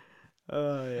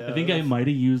 Yeah, I think I might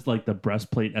have used like the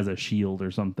breastplate as a shield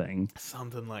or something.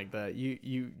 Something like that.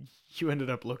 You ended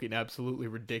up looking absolutely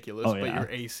ridiculous, but your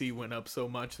AC went up so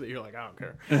much that you're like, I don't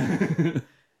care.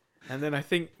 And then I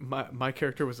think my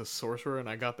character was a sorcerer, and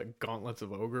I got the gauntlets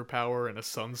of ogre power and a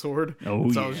sun sword.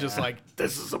 Oh, so I was just like,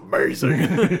 this is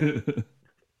amazing.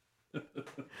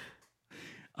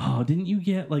 Oh, didn't you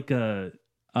get like a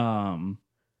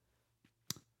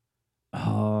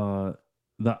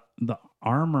the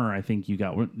armor, I think you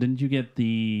got. Didn't you get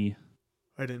the?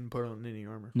 I didn't put on any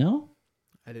armor. No.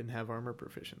 I didn't have armor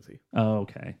proficiency. Oh,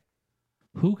 okay.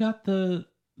 Who got the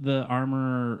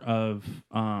armor of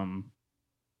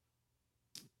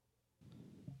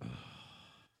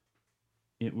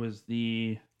It was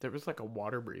the There was like a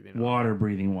water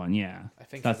breathing one. Yeah, I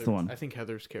think that's the one. I think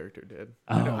Heather's character did.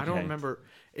 Oh, I don't okay. remember.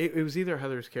 It was either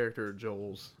Heather's character or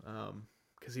Joel's,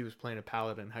 because he was playing a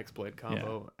paladin hexblade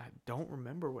combo. I don't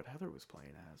remember what Heather was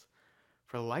playing as.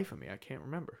 For the life of me, I can't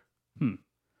remember.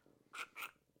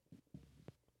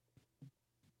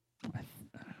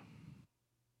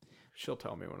 She'll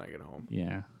tell me when I get home.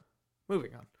 Yeah.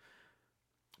 Moving on.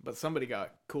 But somebody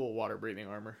got cool water breathing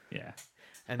armor. Yeah.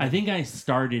 And I think I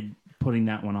started putting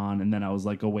that one on, and then I was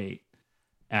like, "Oh wait,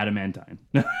 adamantine."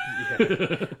 yeah.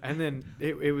 And then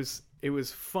it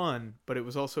was fun, but it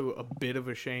was also a bit of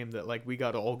a shame that like we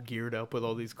got all geared up with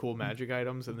all these cool magic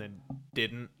items and then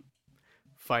didn't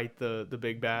fight the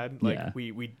big bad. Like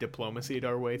we diplomacied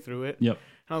our way through it. Yep.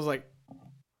 And I was like,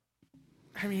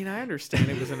 I mean, I understand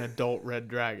it was an adult red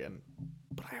dragon,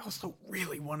 but I also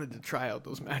really wanted to try out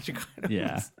those magic items.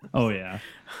 Yeah. Oh yeah.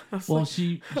 Well,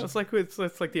 It's like it's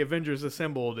like the Avengers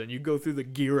Assembled, and you go through the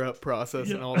gear up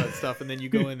process and all that stuff, and then you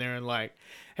go in there and like,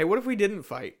 hey, what if we didn't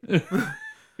fight?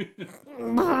 It's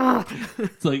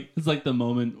like the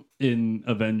moment in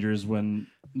Avengers when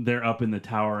they're up in the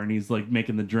tower and he's like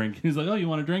making the drink. He's like, "Oh, you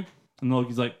want a drink?" And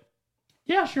Loki's like,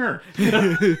 "Yeah, sure."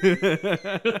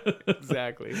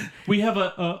 Exactly. We have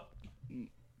a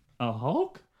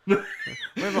Hulk.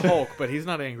 We have a Hulk, but he's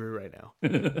not angry right now.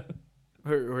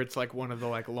 Or it's like one of the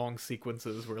like long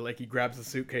sequences where like he grabs the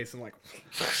suitcase and like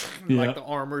like the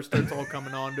armor starts all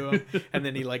coming onto him, and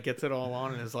then he like gets it all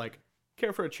on and is like,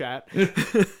 "Care for a chat?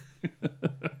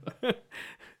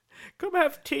 Come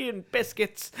have tea and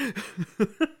biscuits.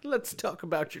 Let's talk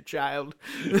about your child."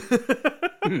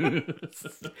 That's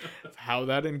how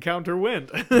that encounter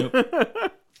went.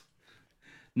 Yep.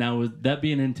 Now, would that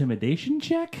be an intimidation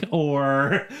check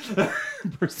or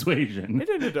persuasion? It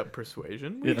ended up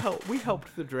persuasion. We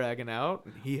helped the dragon out,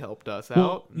 and he helped us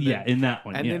Well, out. yeah, in that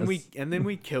one, and yes. then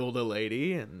we killed a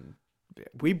lady, and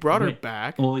we brought her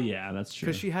back. Well, yeah, that's true.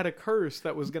 Because she had a curse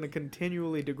that was going to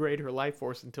continually degrade her life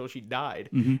force until she died.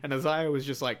 And Isaiah was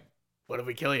just like, "What if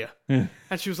we kill you?" And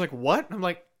she was like, "What?" And I'm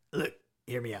like, "Look,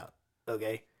 hear me out,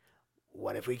 okay?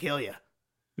 What if we kill you?"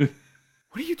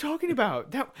 "What are you talking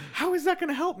about? How is that going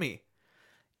to help me?"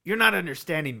 "You're not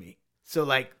understanding me. So,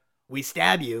 like, we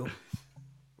stab you,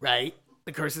 right?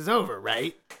 The curse is over,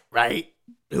 right? Right?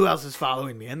 Who else is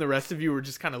following me?" And the rest of you were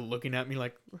just kind of looking at me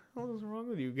like, "What is wrong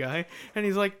with you, guy?" And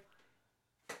he's like,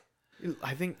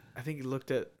 I think he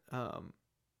looked at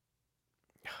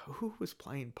who was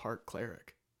playing part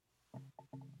cleric.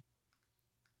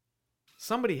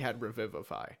 Somebody had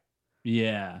Revivify.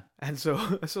 Yeah. And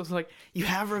so it's like, "You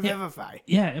have Revivify."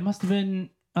 Yeah, it must have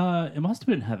been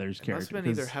Heather's character. It must have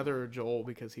been either Heather or Joel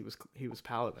because he was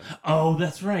paladin. Oh,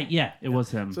 that's right. Yeah, it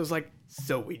was him. So it's like,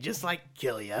 "So we just like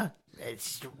kill you.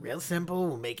 It's real simple.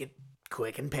 We'll make it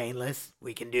quick and painless.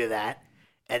 We can do that.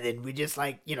 And then we just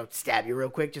like, stab you real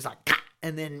quick, just like,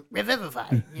 and then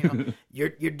revivify. Your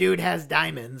dude has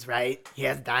diamonds, right? He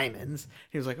has diamonds."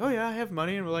 He was like, "Oh yeah, I have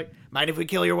money." And we're like, "Mind if we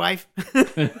kill your wife?"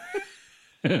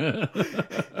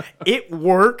 It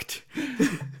worked.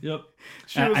 Yep.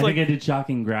 She was I like, think I did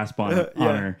shocking grasp on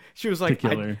her. She was like, to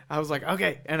kill her. I was like,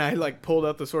 "Okay," and I like pulled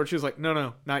out the sword. She was like,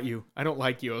 "No, not you. I don't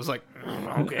like you." I was like,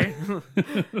 "Okay."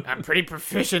 "I'm pretty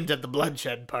proficient at the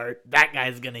bloodshed part. That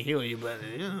guy's gonna heal you, but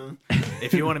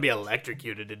if you want to be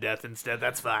electrocuted to death instead,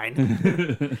 that's fine."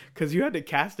 Because you had to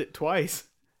cast it twice.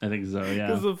 I think so, yeah.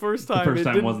 Because the first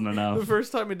time wasn't enough. The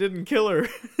first time it didn't kill her.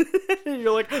 And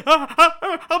you're like,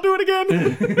 "I'll do it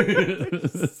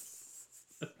again."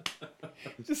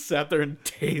 Just sat there and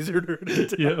tasered her to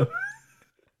death. Yeah.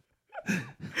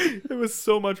 It was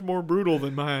so much more brutal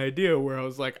than my idea, where I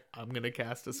was like, "I'm going to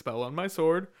cast a spell on my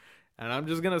sword, and I'm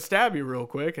just going to stab you real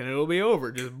quick, and it'll be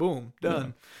over. Just boom,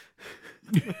 done."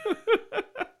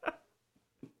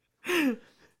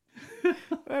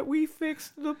 We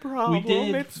fixed the problem. We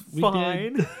did. It's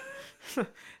fine.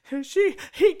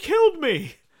 He killed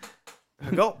me.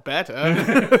 I got better.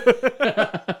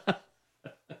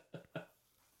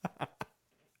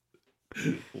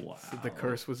 Wow. So the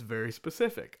curse was very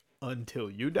specific.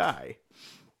 Until you die.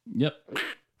 Yep.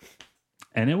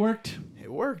 And it worked.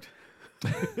 It worked.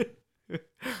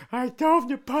 I solved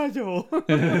the puzzle.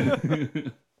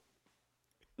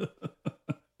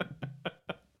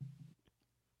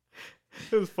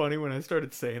 It was funny when I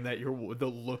started saying that. The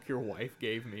look your wife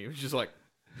gave me, it was just like,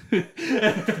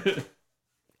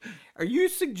 are you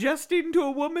suggesting to a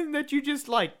woman that you just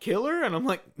like kill her? And I'm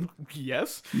like,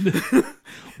 yes.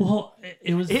 Well,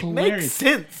 it was It hilarious. makes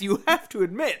sense. You have to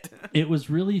admit. It was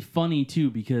really funny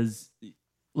too because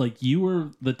like you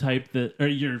were the type that, or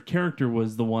your character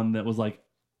was the one that was like,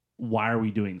 why are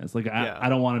we doing this? Like, I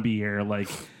don't want to be here. Like,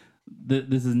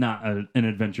 this is not an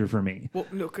adventure for me. Well,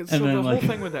 no, because And so then, the like- whole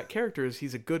thing with that character is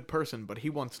he's a good person, but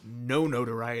he wants no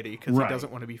notoriety because Right. he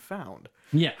doesn't want to be found.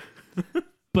 Yeah.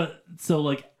 But so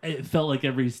like, it felt like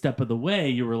every step of the way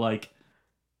you were like,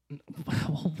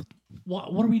 well,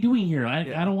 what are we doing here? I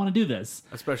don't want to do this.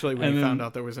 Especially when And he then- found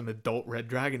out there was an adult red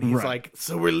dragon. He's Right. like,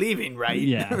 so we're leaving, right?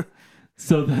 Yeah.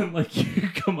 So then like you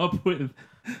come up with,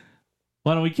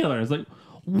 why don't we kill her? It's like,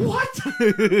 what?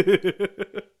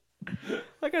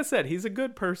 Like I said, he's a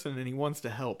good person and he wants to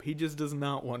help. He just does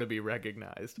not want to be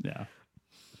recognized. Yeah.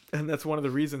 And that's one of the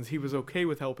reasons he was okay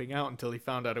with helping out until he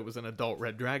found out it was an adult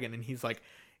red dragon. And he's like,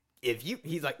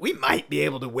 he's like, we might be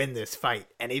able to win this fight.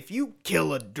 And if you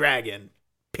kill a dragon,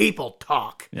 people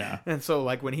talk. Yeah. And so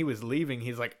like when he was leaving,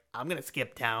 he's like, I'm going to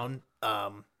skip town.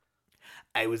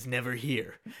 I was never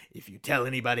here. If you tell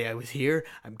anybody I was here,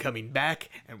 I'm coming back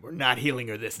and we're not healing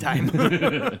her this time.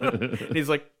 And he's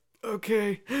like,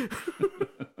 okay.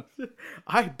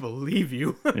 I believe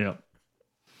you. Yeah.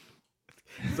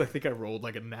 So I think I rolled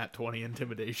like a nat 20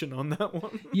 intimidation on that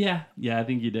one. Yeah. Yeah. I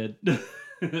think you did.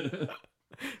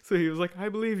 So he was like, I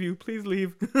believe you. Please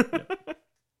leave.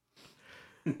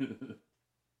 That's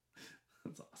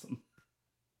awesome.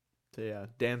 So yeah,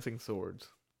 dancing swords.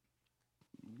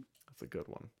 That's a good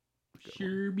one.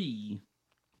 Sure be.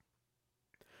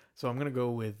 So I'm going to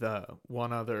go with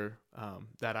one other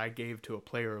that I gave to a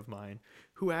player of mine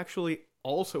who actually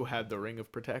also had the Ring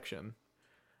of Protection.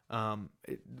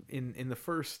 In the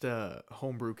first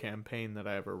homebrew campaign that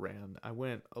I ever ran, I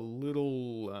went a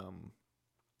little...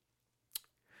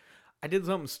 I did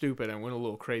something stupid and went a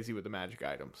little crazy with the magic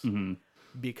items. Mm-hmm.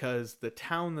 Because the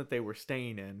town that they were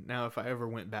staying in... Now, if I ever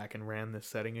went back and ran this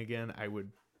setting again, I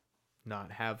would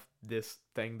not have this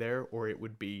thing there, or it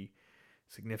would be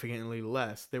significantly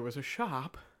less. There was a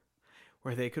shop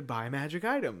where they could buy magic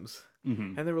items.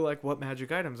 Mm-hmm. And they were like, what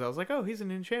magic items? I was like, oh, he's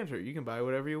an enchanter. You can buy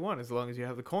whatever you want as long as you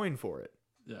have the coin for it.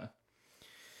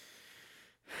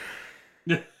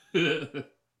 Yeah.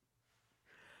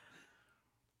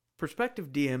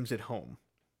 Prospective DMs at home,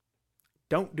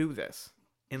 don't do this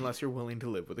unless you're willing to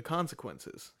live with the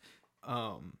consequences.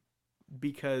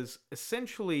 Because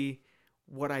essentially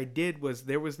what I did was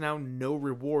there was now no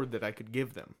reward that I could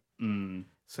give them. Mm.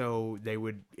 So they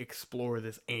would explore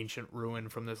this ancient ruin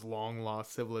from this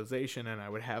long-lost civilization, and I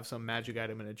would have some magic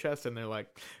item in a chest, and they're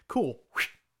like, cool,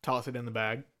 toss it in the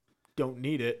bag. Don't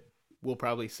need it. We'll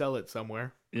probably sell it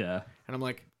somewhere. Yeah. And I'm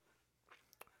like,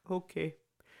 okay.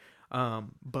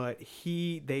 But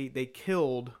they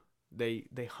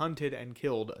hunted and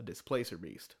killed a displacer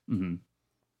beast. Mm-hmm.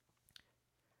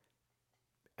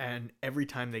 And every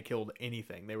time they killed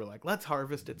anything, they were like, let's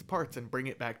harvest its parts and bring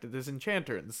it back to this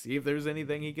enchanter and see if there's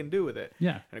anything he can do with it.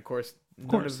 Yeah. And of course,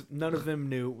 none of them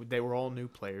knew. They were all new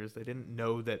players. They didn't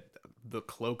know that the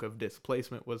cloak of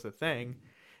displacement was a thing.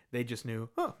 They just knew,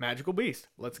 oh, magical beast.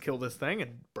 Let's kill this thing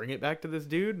and bring it back to this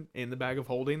dude in the bag of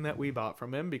holding that we bought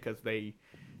from him because they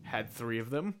had 3 of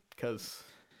them. Because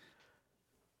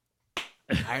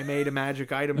I made a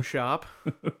magic item shop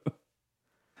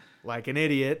like an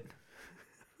idiot.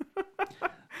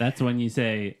 That's when you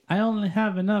say, I only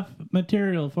have enough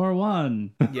material for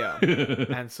one. Yeah.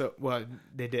 And so, well,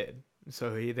 they did.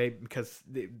 So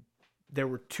there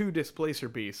were 2 displacer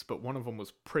beasts, but one of them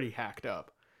was pretty hacked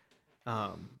up.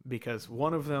 Because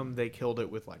one of them, they killed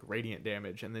it with like radiant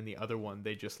damage, and then the other one,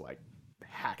 they just like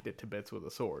hacked it to bits with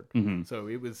a sword. Mm-hmm. So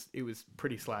it was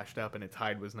pretty slashed up, and its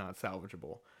hide was not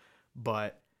salvageable.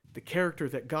 But the character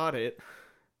that got it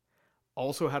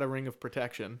also had a ring of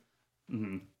protection.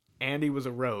 Mm-hmm. And he was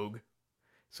a rogue,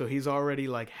 so he's already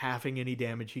like halving any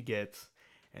damage he gets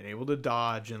and able to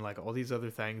dodge and like all these other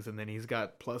things. And then he's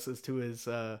got pluses to his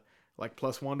like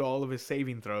 +1 to all of his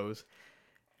saving throws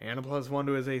and a +1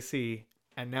 to his AC.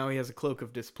 And now he has a cloak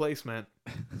of displacement,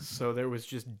 so there was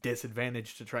just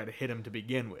disadvantage to try to hit him to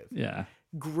begin with. Yeah.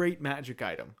 Great magic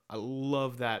item. I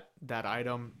love that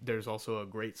item. There's also a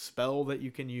great spell that you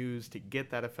can use to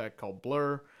get that effect called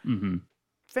Blur. Mm-hmm.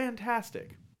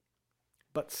 Fantastic.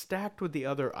 But stacked with the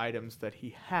other items that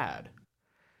he had,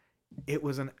 it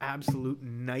was an absolute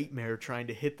nightmare trying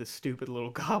to hit the stupid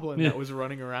little goblin that was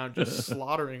running around just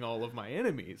slaughtering all of my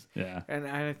enemies. Yeah. And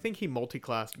I think he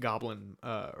multiclassed goblin,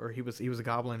 or he was a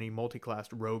goblin, he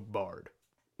multiclassed rogue bard.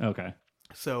 Okay.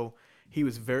 So he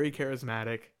was very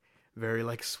charismatic, very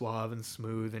like suave and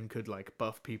smooth, and could like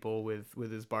buff people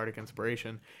with his bardic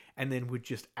inspiration, and then would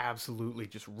just absolutely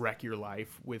just wreck your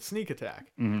life with sneak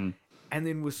attack. Mm-hmm. And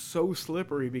then was so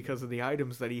slippery because of the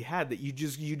items that he had that you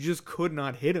just could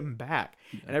not hit him back.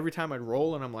 Yeah. And every time I'd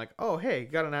roll and I'm like, oh hey,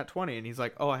 got an @20, and he's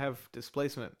like, oh, I have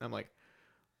displacement. And I'm like,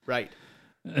 right.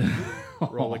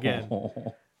 Roll again.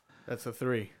 That's a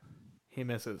 3. He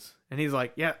misses. And he's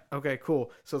like, yeah, okay,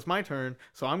 cool. So it's my turn.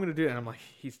 So I'm gonna do it. And I'm like,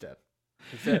 he's dead.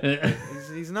 He's dead.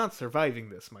 he's not surviving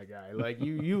this, my guy. Like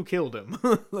you killed him.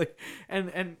 Like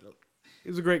and he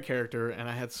was a great character, and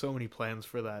I had so many plans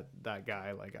for that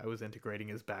guy. Like, I was integrating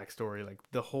his backstory. Like,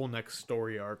 the whole next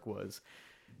story arc was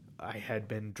I had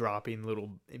been dropping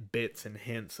little bits and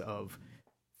hints of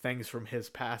things from his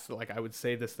past. Like, I would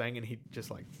say this thing, and he'd just,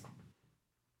 like...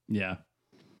 Yeah.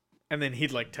 And then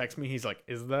he'd, like, text me. He's like,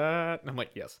 is that... And I'm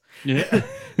like, yes. Yeah.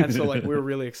 And so, like, we were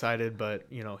really excited, but,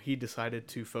 you know, he decided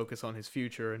to focus on his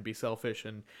future and be selfish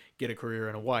and get a career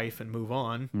and a wife and move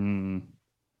on. Mm.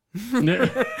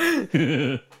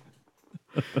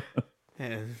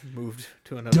 And moved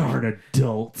to another darn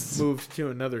adults. Moved to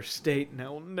another state, and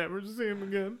I'll never see him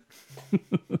again.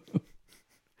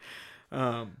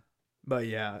 But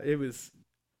yeah, it was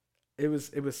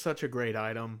such a great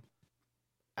item.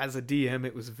 As a DM,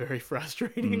 it was very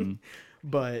frustrating.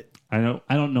 But I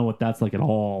don't know what that's like at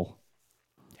all.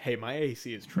 Hey, my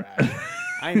AC is trash.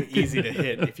 I'm easy to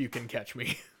hit if you can catch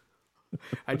me.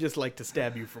 I just like to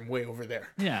stab you from way over there.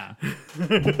 Yeah.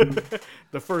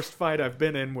 The first fight I've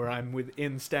been in where I'm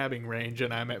within stabbing range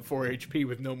and I'm at 4 HP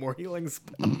with no more healing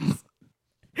spells.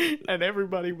 And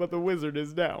everybody but the wizard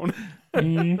is down.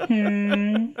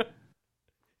 Mm-hmm.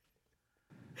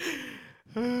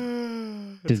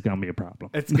 It's gonna be a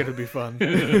problem. It's gonna be fun.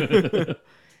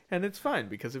 And it's fine,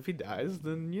 because if he dies,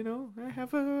 then, you know, I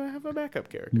have a backup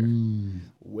character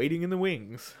waiting in the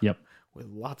wings. Yep. With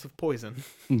lots of poison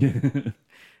and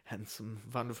some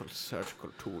wonderful surgical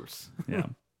tools. Yeah.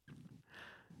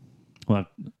 Well,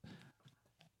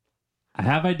 I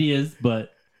have ideas,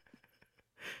 but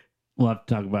we'll have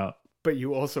to talk about. But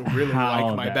you also really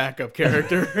like my backup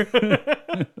character.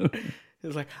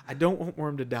 It's like, I don't want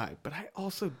Worm to die, but I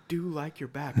also do like your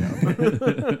backup.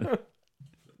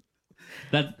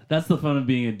 That's the fun of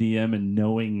being a DM and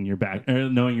knowing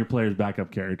your players'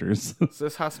 backup characters.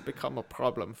 This has become a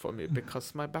problem for me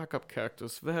because my backup character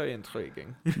is very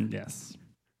intriguing. Yes.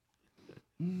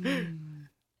 Whoopsies!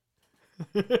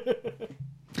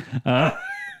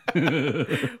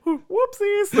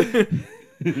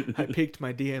 I piqued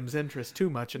my DM's interest too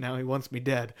much, and now he wants me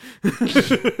dead.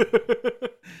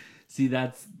 See,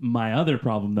 that's my other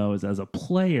problem, though, is as a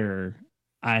player,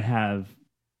 I have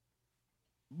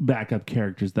backup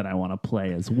characters that I want to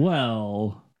play as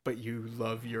well. But you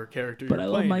love your character. But I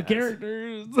love my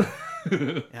characters.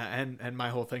 Yeah, and my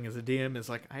whole thing as a DM is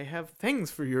like, I have things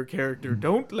for your character.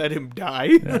 Don't let him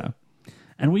die. Yeah.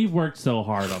 And we've worked so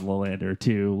hard on Lolander,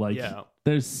 too. Like,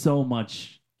 there's so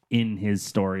much in his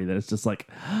story that it's just like,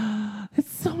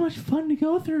 it's so much fun to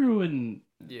go through. And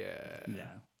yeah.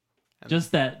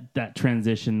 Just that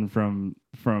transition from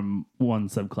one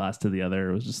subclass to the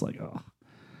other, it was just like, oh.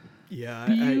 Yeah,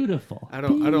 beautiful. I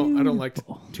don't like to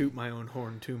toot my own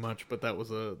horn too much, but that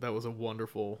was a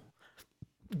wonderful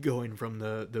going from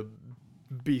the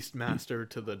Beastmaster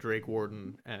to the Drake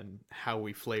Warden, and how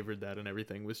we flavored that and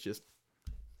everything was just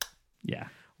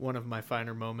one of my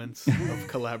finer moments of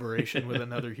collaboration with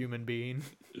another human being.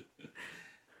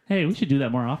 Hey, we should do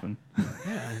that more often.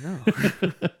 Yeah, I know.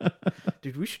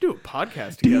 Dude, we should do a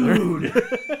podcast together. Dude.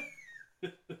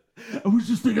 I was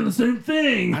just thinking the same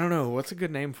thing. I don't know. What's a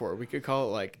good name for it? We could call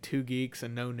it like Two Geeks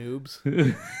and No Noobs.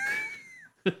 You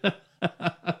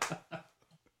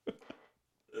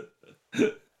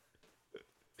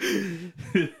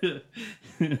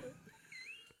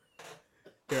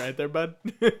right there, bud?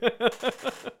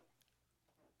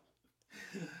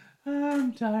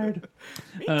 I'm tired.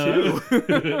 Me too.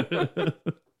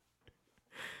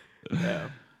 Yeah.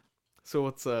 So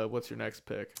what's your next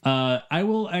pick? I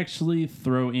will actually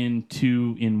throw in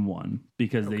 2 in 1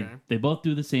 because they both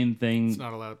do the same thing. It's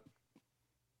not allowed.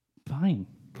 Fine.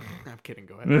 I'm kidding.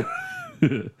 Go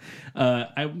ahead.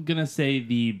 I'm gonna say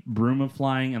the Broom of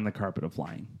Flying and the Carpet of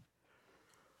Flying.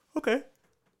 Okay.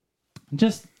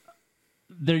 Just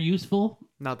they're useful.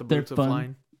 Not the Boots of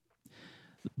Flying.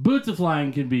 Boots of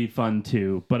Flying can be fun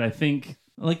too, but I think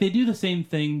like they do the same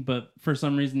thing, but for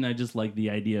some reason I just like the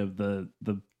idea of the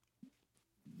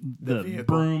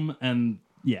broom and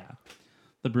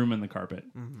the broom and the carpet.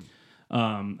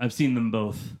 Mm-hmm. I've seen them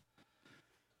both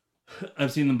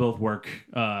work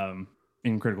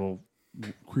in critical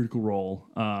role.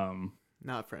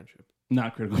 Not friendship.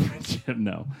 Not critical friendship,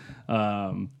 no.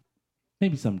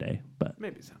 Maybe someday, but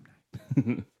Maybe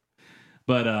someday.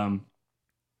 but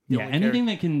The yeah, only anything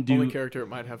that can do. Only character it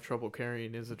might have trouble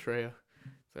carrying is Atreya.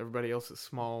 Everybody else is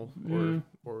small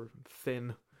or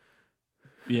thin.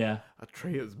 Yeah.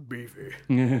 Atreya's beefy.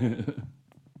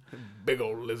 Big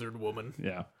old lizard woman.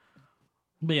 Yeah.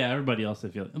 But yeah, everybody else I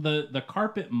feel the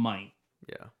carpet might.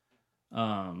 Yeah.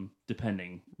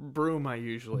 Depending. Broom I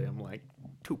usually am like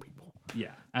 2 people.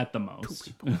 Yeah, at the most.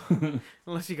 2 people.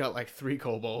 Unless you got like 3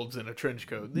 kobolds in a trench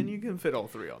coat, then you can fit all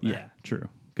 3 on there. Yeah, true.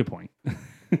 Good point.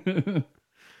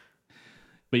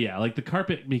 But yeah, like the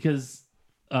carpet, because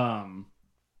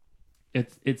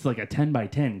it's like a 10 by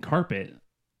 10 carpet.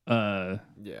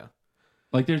 Yeah.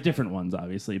 Like there's different ones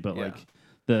obviously, but Yeah. like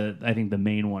I think the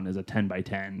main one is a 10 by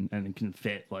 10 and it can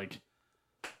fit like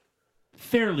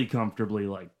fairly comfortably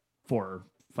like 4 or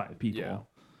 5 people. Yeah.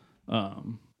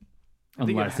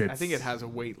 I think it has a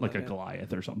weight like limit. a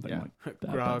Goliath or something Yeah. like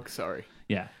that. Grog, sorry.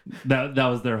 Yeah. That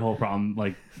was their whole problem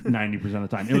like 90% of the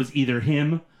time. It was either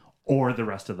him or the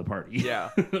rest of the party.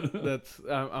 Yeah. That's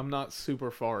I'm not super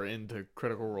far into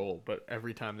Critical Role, but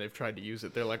every time they've tried to use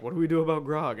it, they're like, "What do we do about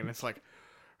Grog?" And it's like,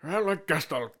 "Well, I guess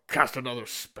I'll cast another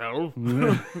spell.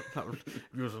 I'll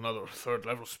use another 3rd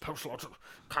level spell slot to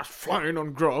cast flying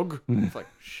on Grog." It's like,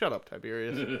 shut up,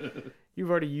 Tiberius. You've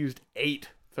already used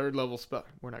 8 3rd level spell.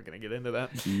 We're not going to get into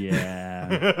that.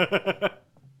 Yeah.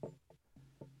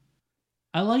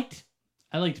 I liked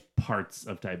parts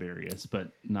of Tiberius,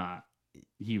 but not.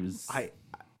 He was.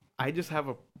 I just have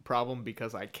a problem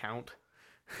because I count.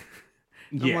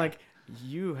 I'm Yeah. like,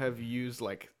 you have used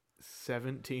like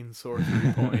 17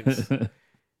 sorcery points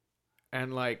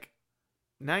and like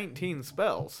 19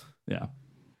 spells. Yeah.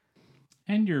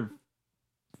 And you're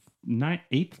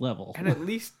 8th level. And at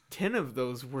least 10 of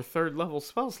those were 3rd level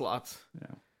spell slots.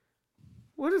 Yeah.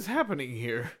 What is happening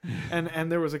here?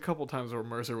 And there was a couple times where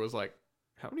Mercer was like,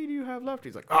 "How many do you have left?"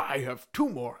 He's like, "I have 2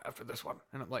 more after this one."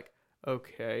 And I'm like,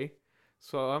 "Okay.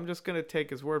 So I'm just going to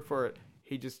take his word for it.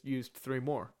 He just used 3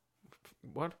 more."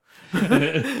 What?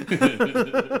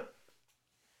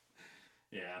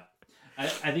 Yeah.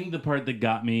 I think the part that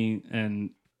got me,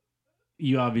 and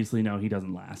you obviously know he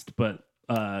doesn't last, but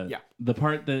the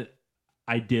part that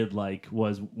I did like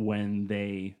was when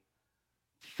they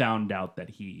found out that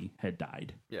he had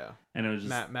died. Yeah. And it was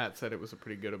just Matt said it was a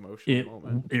pretty good emotional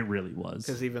moment. It really was.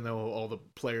 Because even though all the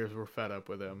players were fed up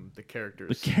with him, the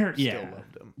characters still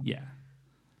loved him. Yeah.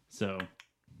 So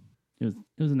it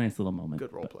was a nice little moment.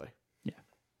 Good role play. Yeah.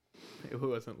 It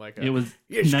wasn't like it was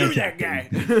 "You nice screw that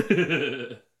acting.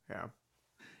 guy." Yeah.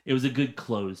 It was a good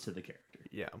close to the character.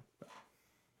 Yeah.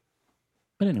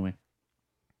 But anyway,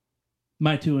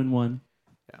 my 2 and 1.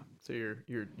 Yeah. So your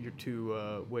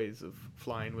 2 ways of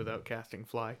flying without casting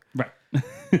fly. Right.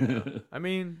 I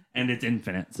mean, and it's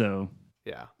infinite, so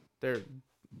yeah, they're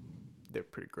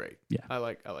pretty great. Yeah. I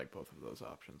like both of those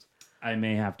options. I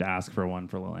may have to ask for one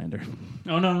for Lilander.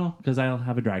 Oh no, because I'll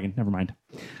have a dragon. Never mind.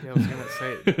 Yeah, I was gonna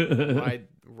say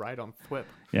ride on Thwip.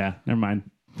 Yeah, never mind.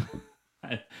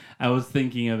 I was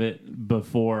thinking of it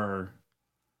before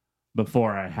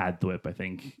I had Thwip. I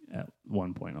think at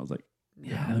one point I was like,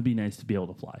 yeah, it'd be nice to be able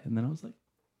to fly. And then I was like,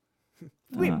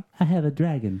 I have a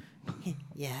dragon.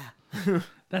 Yeah.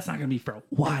 That's not gonna be for a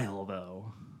while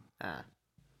though. Ah.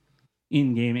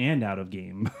 In game and out of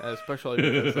game. Especially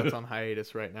because that's on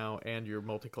hiatus right now, and you're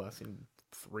multiclassing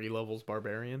 3 levels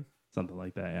barbarian. Something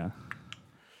like that, yeah.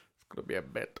 It's gonna be a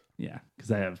bit. Yeah, because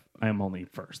I am only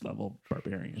 1st level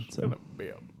barbarian, so It's gonna be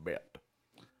a bit,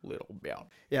 little bit.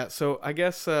 Yeah, so I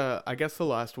guess the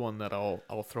last one that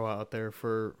I'll throw out there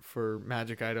for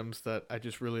magic items that I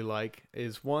just really like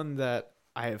is one that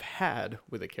I have had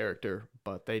with a character,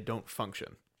 but they don't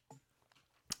function.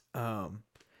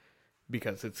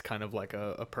 Because it's kind of like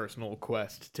a personal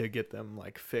quest to get them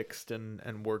like fixed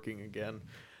and working again.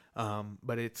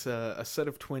 But it's a set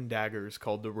of twin daggers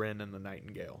called the Wren and the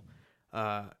Nightingale.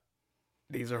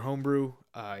 These are homebrew.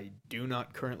 I do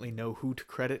not currently know who to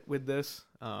credit with this.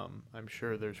 I'm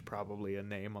sure there's probably a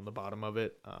name on the bottom of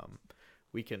it.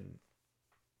 We can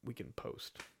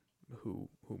post who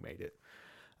made it.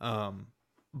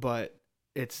 But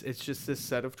it's just this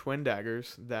set of twin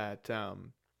daggers that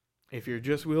if you're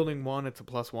just wielding one, it's a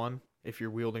 +1. If you're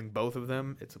wielding both of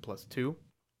them, it's a +2.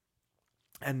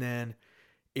 And then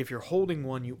if you're holding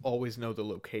one, you always know the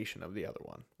location of the other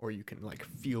one, or you can like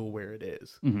feel where it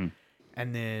is. Mm-hmm.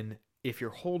 And then if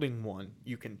you're holding one,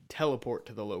 you can teleport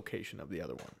to the location of the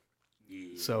other one.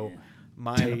 Yeah. So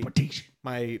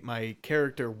my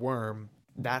character Worm,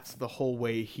 that's the whole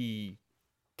way he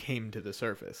came to the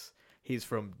surface. He's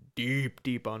from deep,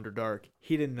 deep Underdark.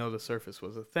 He didn't know the surface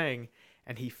was a thing,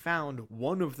 and he found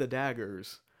one of the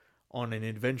daggers on an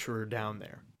adventurer down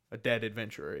there, a dead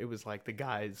adventurer. It was like the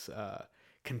guy's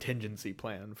contingency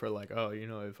plan for like, oh,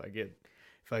 if I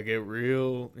get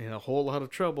real in a whole lot of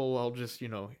trouble, I'll just,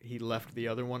 he left the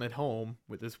other one at home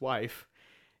with his wife,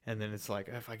 and then it's like,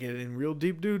 if I get in real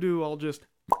deep doo-doo, I'll just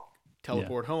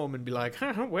teleport home and be like,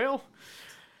 well,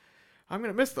 I'm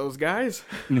going to miss those guys.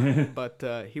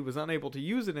 But he was unable to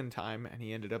use it in time, and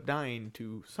he ended up dying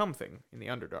to something in the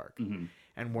Underdark. Mm-hmm.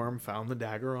 And Worm found the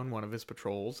dagger on one of his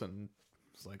patrols and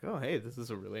was like, oh, hey, this is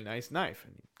a really nice knife.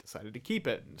 And he decided to keep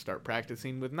it and start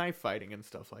practicing with knife fighting and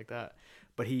stuff like that.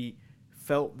 But he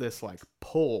felt this like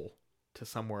pull to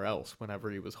somewhere else whenever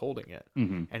he was holding it.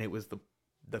 Mm-hmm. And it was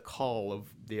the call of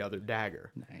the other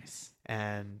dagger. Nice.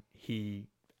 And he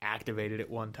activated it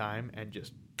one time and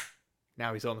just,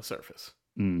 now he's on the surface.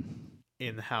 In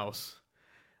the house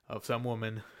of some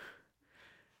woman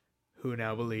who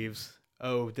now believes,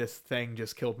 oh, this thing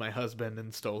just killed my husband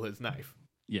and stole his knife.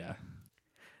 Yeah.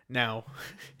 Now,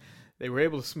 they were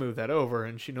able to smooth that over,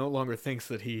 and she no longer thinks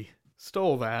that he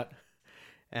stole that,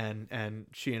 and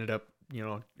she ended up,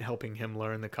 helping him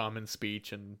learn the common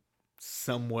speech and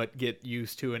somewhat get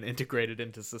used to and integrated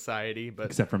into society, but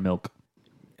except for milk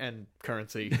and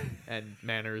currency and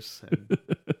manners and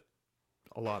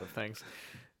a lot of things.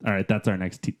 All right, that's our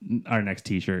next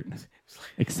T-shirt.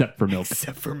 Except for milk.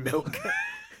 Except for milk.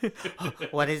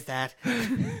 What is that?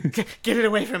 Get it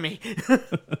away from me.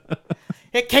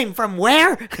 It came from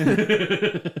where?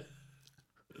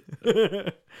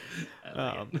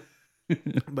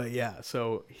 But yeah,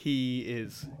 so he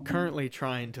is currently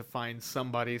trying to find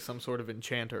somebody, some sort of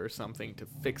enchanter or something to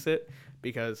fix it,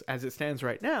 because as it stands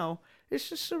right now, it's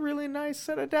just a really nice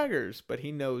set of daggers, but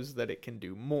he knows that it can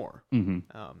do more.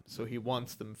 Mm-hmm. So he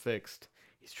wants them fixed.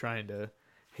 He's trying to...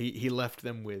 He left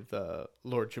them with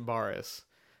Lord Chabaris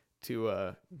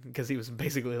to... because he was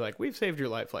basically like, we've saved your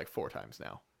life like 4 times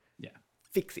now. Yeah.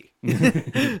 Fixie.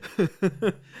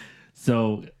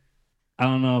 So... I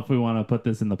don't know if we want to put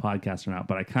this in the podcast or not,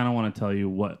 but I kind of want to tell you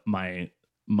what my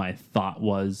thought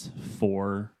was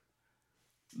for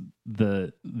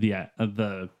the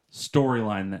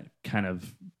storyline that kind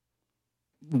of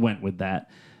went with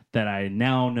that I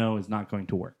now know is not going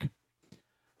to work.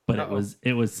 But Uh-oh.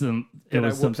 it was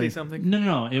something.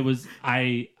 No. It was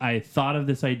I thought of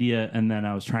this idea and then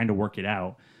I was trying to work it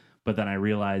out, but then I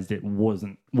realized it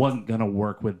wasn't going to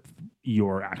work with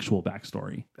your actual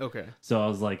backstory. Okay. So I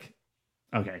was like,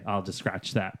 okay, I'll just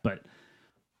scratch that. But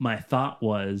my thought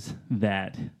was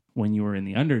that when you were in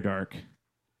the Underdark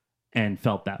and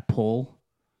felt that pull,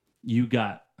 you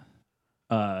got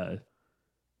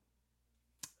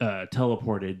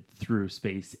teleported through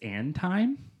space and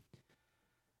time.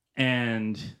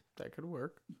 And that could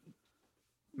work.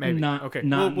 Maybe. Not, okay,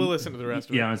 not, we'll listen to the rest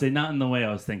of it. Yeah, I would say not in the way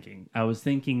I was thinking. I was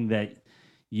thinking that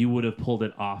you would have pulled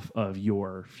it off of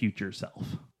your future self.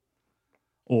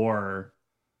 Or...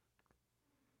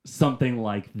 something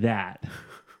like that.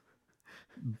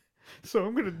 So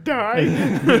I'm gonna die.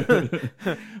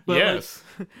 But yes,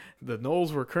 the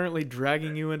gnolls were currently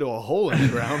dragging you into a hole in the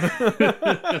ground.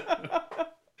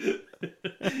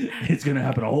 It's gonna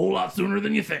happen a whole lot sooner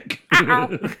than you think.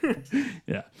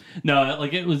 Yeah, no,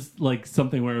 like it was like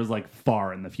something where it was like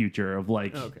far in the future of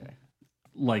like, okay,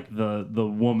 like the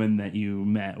woman that you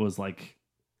met was like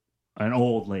an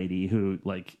old lady who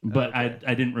like, but okay.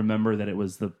 I didn't remember that it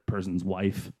was the person's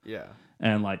wife. Yeah.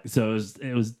 And like, so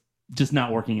it was just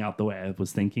not working out the way I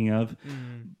was thinking of.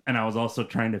 And I was also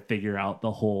trying to figure out the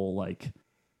whole, like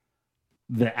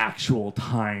the actual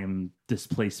time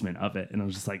displacement of it. And I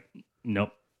was just like,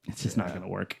 nope, it's just not going to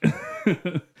work.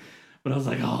 But I was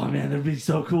like, oh man, that'd be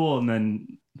so cool. And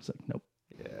then it's like, nope.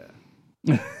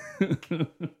 Yeah.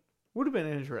 Would have been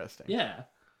interesting. Yeah.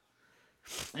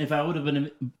 If I would have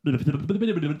been,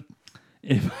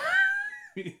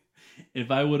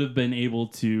 if I would have been able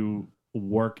to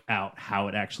work out how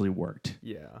it actually worked,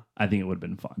 yeah, I think it would have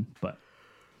been fun. But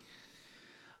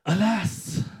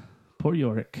alas, poor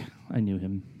Yorick. I knew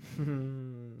him.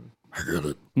 I get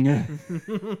it. Yeah.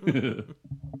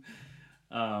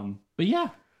 But yeah,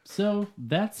 so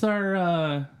that's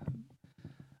our.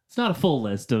 It's not a full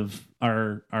list of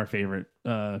our favorite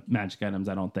magic items,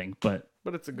 I don't think, but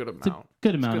it's a good amount. it's a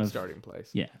good amount it's a good of starting place.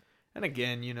 Yeah. And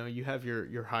again, you have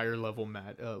your higher level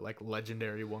like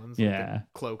legendary ones, Yeah. like the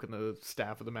cloak and the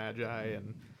staff of the Magi,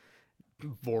 and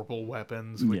Vorpal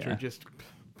weapons, which Yeah. are just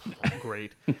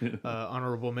great.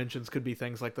 Honorable mentions could be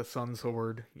things like the Sun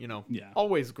Sword. Yeah.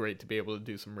 Always great to be able to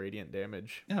do some radiant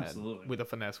damage. Absolutely. With a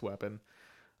finesse weapon.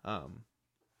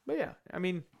 But yeah, I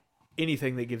mean,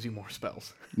 anything that gives you more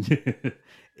spells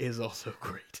is also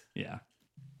great. Yeah.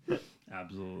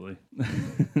 Absolutely.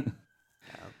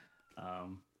 But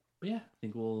yeah, I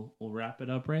think we'll wrap it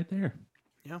up right there.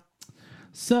 Yeah.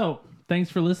 So, thanks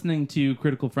for listening to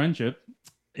Critical Friendship.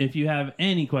 If you have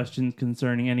any questions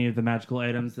concerning any of the magical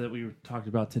items that we talked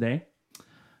about today,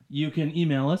 you can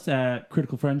email us at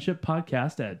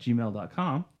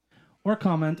criticalfriendshippodcast@gmail.com or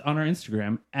comment on our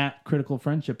Instagram at Critical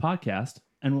Friendship Podcast,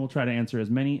 and we'll try to answer as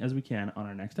many as we can on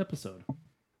our next episode.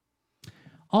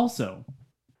 Also,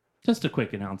 just a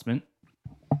quick announcement.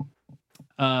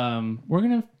 We're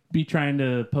going to be trying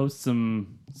to post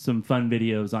some fun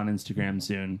videos on Instagram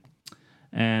soon,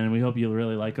 and we hope you'll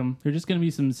really like them. They're just going to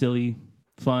be some silly,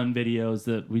 fun videos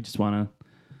that we just want to...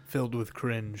 Filled with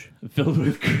cringe.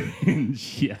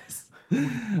 Yes.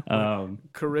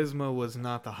 Charisma was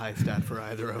not the high stat for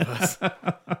either of us.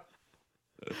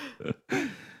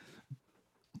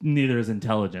 Neither is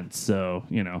intelligence, so,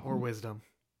 Or wisdom.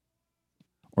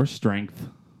 Or strength.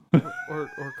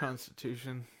 Or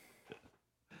constitution.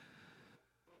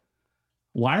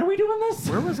 Why are we doing this?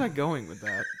 Where was I going with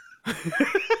that?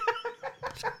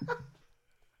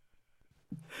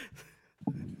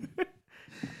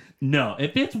 No,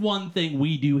 if it's one thing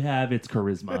we do have, it's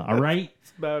charisma, all right?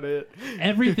 That's about it.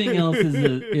 Everything else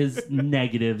is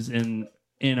negatives in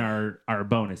our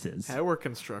bonuses. Had I work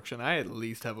construction, I at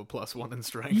least have a +1 in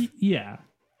strength. Yeah.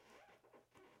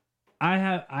 I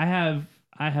have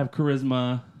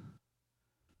charisma.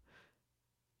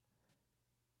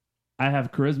 I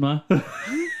have charisma.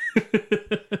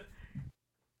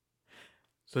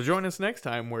 So join us next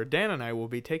time where Dan and I will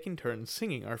be taking turns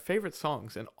singing our favorite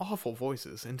songs in awful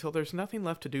voices until there's nothing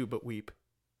left to do but weep.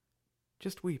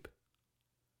 Just weep.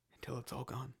 Until it's all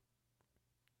gone.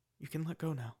 You can let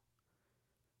go now.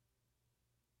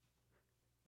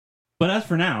 But as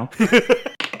for now...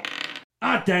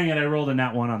 Ah, dang it, I rolled a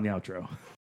nat 1 on the outro.